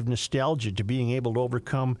sense of nostalgia to being able to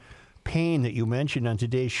overcome pain that you mentioned on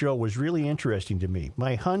today's show was really interesting to me.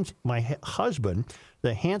 My husband,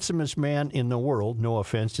 the handsomest man in the world, no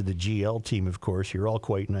offense to the GL team, of course, you're all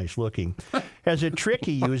quite nice looking, has a trick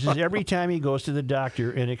he uses every time he goes to the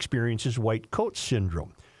doctor and experiences white coat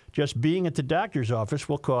syndrome. Just being at the doctor's office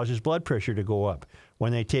will cause his blood pressure to go up.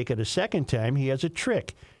 When they take it a second time, he has a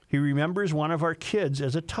trick. He remembers one of our kids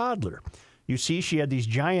as a toddler. You see, she had these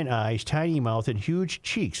giant eyes, tiny mouth, and huge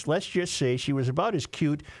cheeks. Let's just say she was about as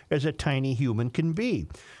cute as a tiny human can be.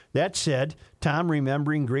 That said, Tom,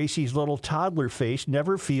 remembering Gracie's little toddler face,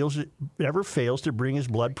 never fails to bring his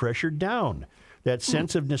blood pressure down. That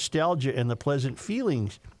sense of nostalgia and the pleasant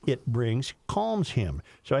feelings it brings calms him.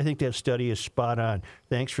 So I think that study is spot on.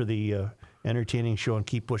 Thanks for the entertaining show and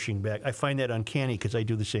keep pushing back. I find that uncanny because I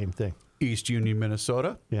do the same thing. East Union,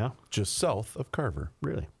 Minnesota. Yeah. Just south of Carver.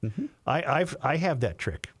 Really? Mm-hmm. I have that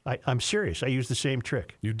trick. I'm serious. I use the same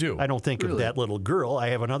trick. You do? I don't think of that little girl. I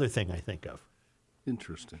have another thing I think of.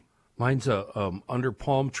 Interesting. Mine's under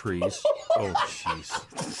palm trees. Oh,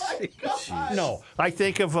 jeez. No, I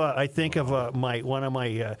think of one of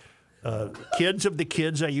my kids of the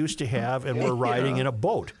kids I used to have, and we're riding in a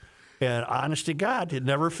boat. And honest to God, it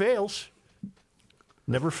never fails.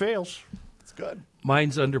 Never fails. It's good.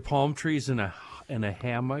 Mine's under palm trees in a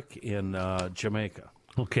hammock in Jamaica.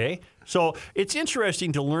 Okay. So it's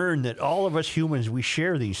interesting to learn that all of us humans, we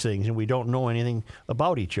share these things and we don't know anything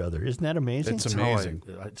about each other. Isn't that amazing? It's amazing.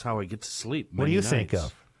 That's how I get to sleep. What do you think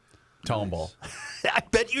of? Tomball. I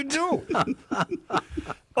bet you do.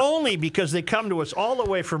 Only because they come to us all the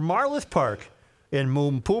way from Marloth Park in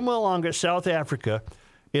Mpumalanga, South Africa.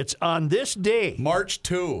 It's on this day, March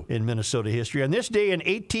 2, in Minnesota history. On this day in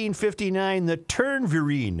 1859, the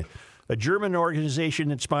Turnverein, a German organization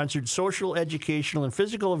that sponsored social, educational, and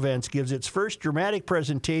physical events, gives its first dramatic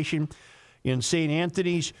presentation in St.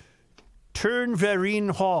 Anthony's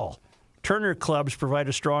Turnverein Hall. Turner clubs provide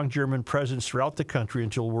a strong German presence throughout the country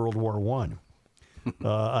until World War I.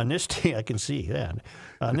 On this day, I can see that.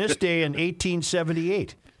 On this day in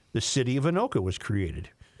 1878, the city of Anoka was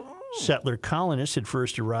created. Settler colonists had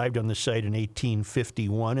first arrived on the site in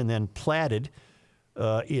 1851 and then platted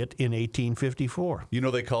it in 1854. You know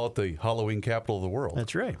they call it the Halloween capital of the world.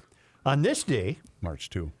 That's right. On this day, March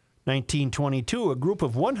 2, 1922, a group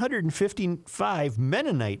of 155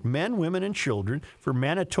 Mennonite men, women, and children from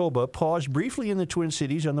Manitoba paused briefly in the Twin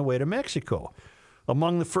Cities on the way to Mexico.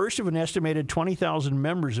 Among the first of an estimated 20,000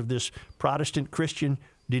 members of this Protestant Christian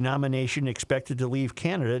denomination expected to leave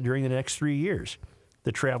Canada during the next 3 years.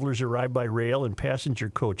 The travelers arrived by rail and passenger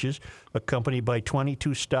coaches, accompanied by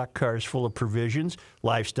 22 stock cars full of provisions,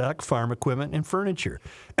 livestock, farm equipment, and furniture.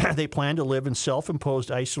 They planned to live in self-imposed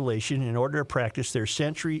isolation in order to practice their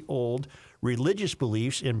century-old religious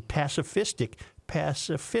beliefs in pacifistic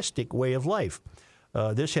way of life.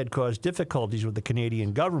 This had caused difficulties with the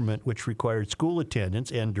Canadian government, which required school attendance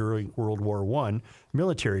and, during World War I,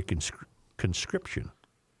 military conscription.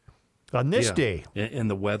 On this day... And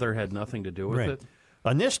the weather had nothing to do with it?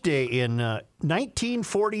 On this day in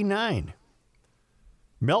 1949,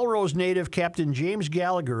 Melrose native Captain James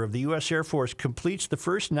Gallagher of the U.S. Air Force completes the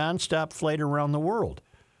first nonstop flight around the world.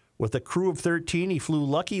 With a crew of 13, he flew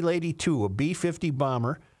Lucky Lady 2, a B-50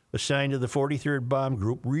 bomber assigned to the 43rd Bomb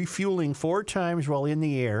Group, refueling 4 times while in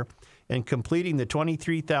the air and completing the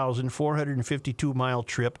 23,452-mile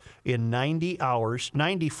trip in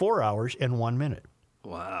 94 hours and 1 minute.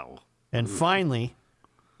 Wow. And finally,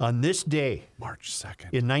 on this day, March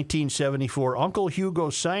 2nd, in 1974, Uncle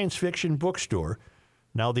Hugo's science fiction bookstore,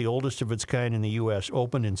 now the oldest of its kind in the U.S.,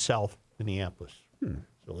 opened in South Minneapolis.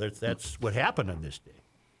 So that's what happened on this day.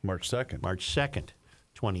 March 2nd. March 2nd,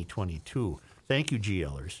 2022. Thank you,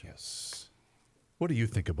 GLers. Yes. What do you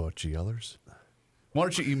think about GLers? Why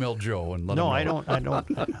don't you email Joe and let him know? I don't.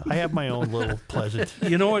 I have my own little pleasant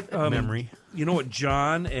You know what? memory. You know what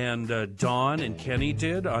John and Dawn and Kenny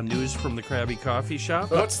did on News from the Krabby Coffee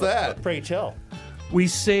Shop? What's that? Pray tell. We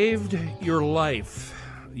saved your life.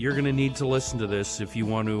 You're going to need to listen to this if you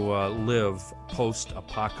want to live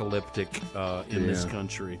post-apocalyptic in this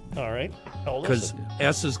country. All right. Because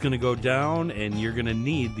S is going to go down, and you're going to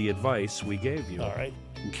need the advice we gave you. All right.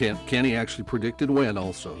 Kenny actually predicted when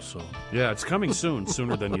also, so. Yeah, it's coming soon,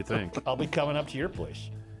 sooner than you think. I'll be coming up to your place.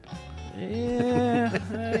 Yeah,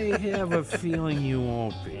 I have a feeling you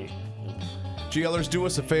won't be. GLers, do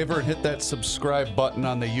us a favor and hit that subscribe button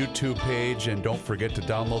on the YouTube page, and don't forget to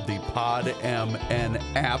download the Pod MN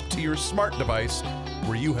app to your smart device,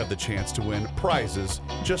 where you have the chance to win prizes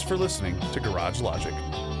just for listening to Garage Logic.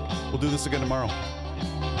 We'll do this again tomorrow.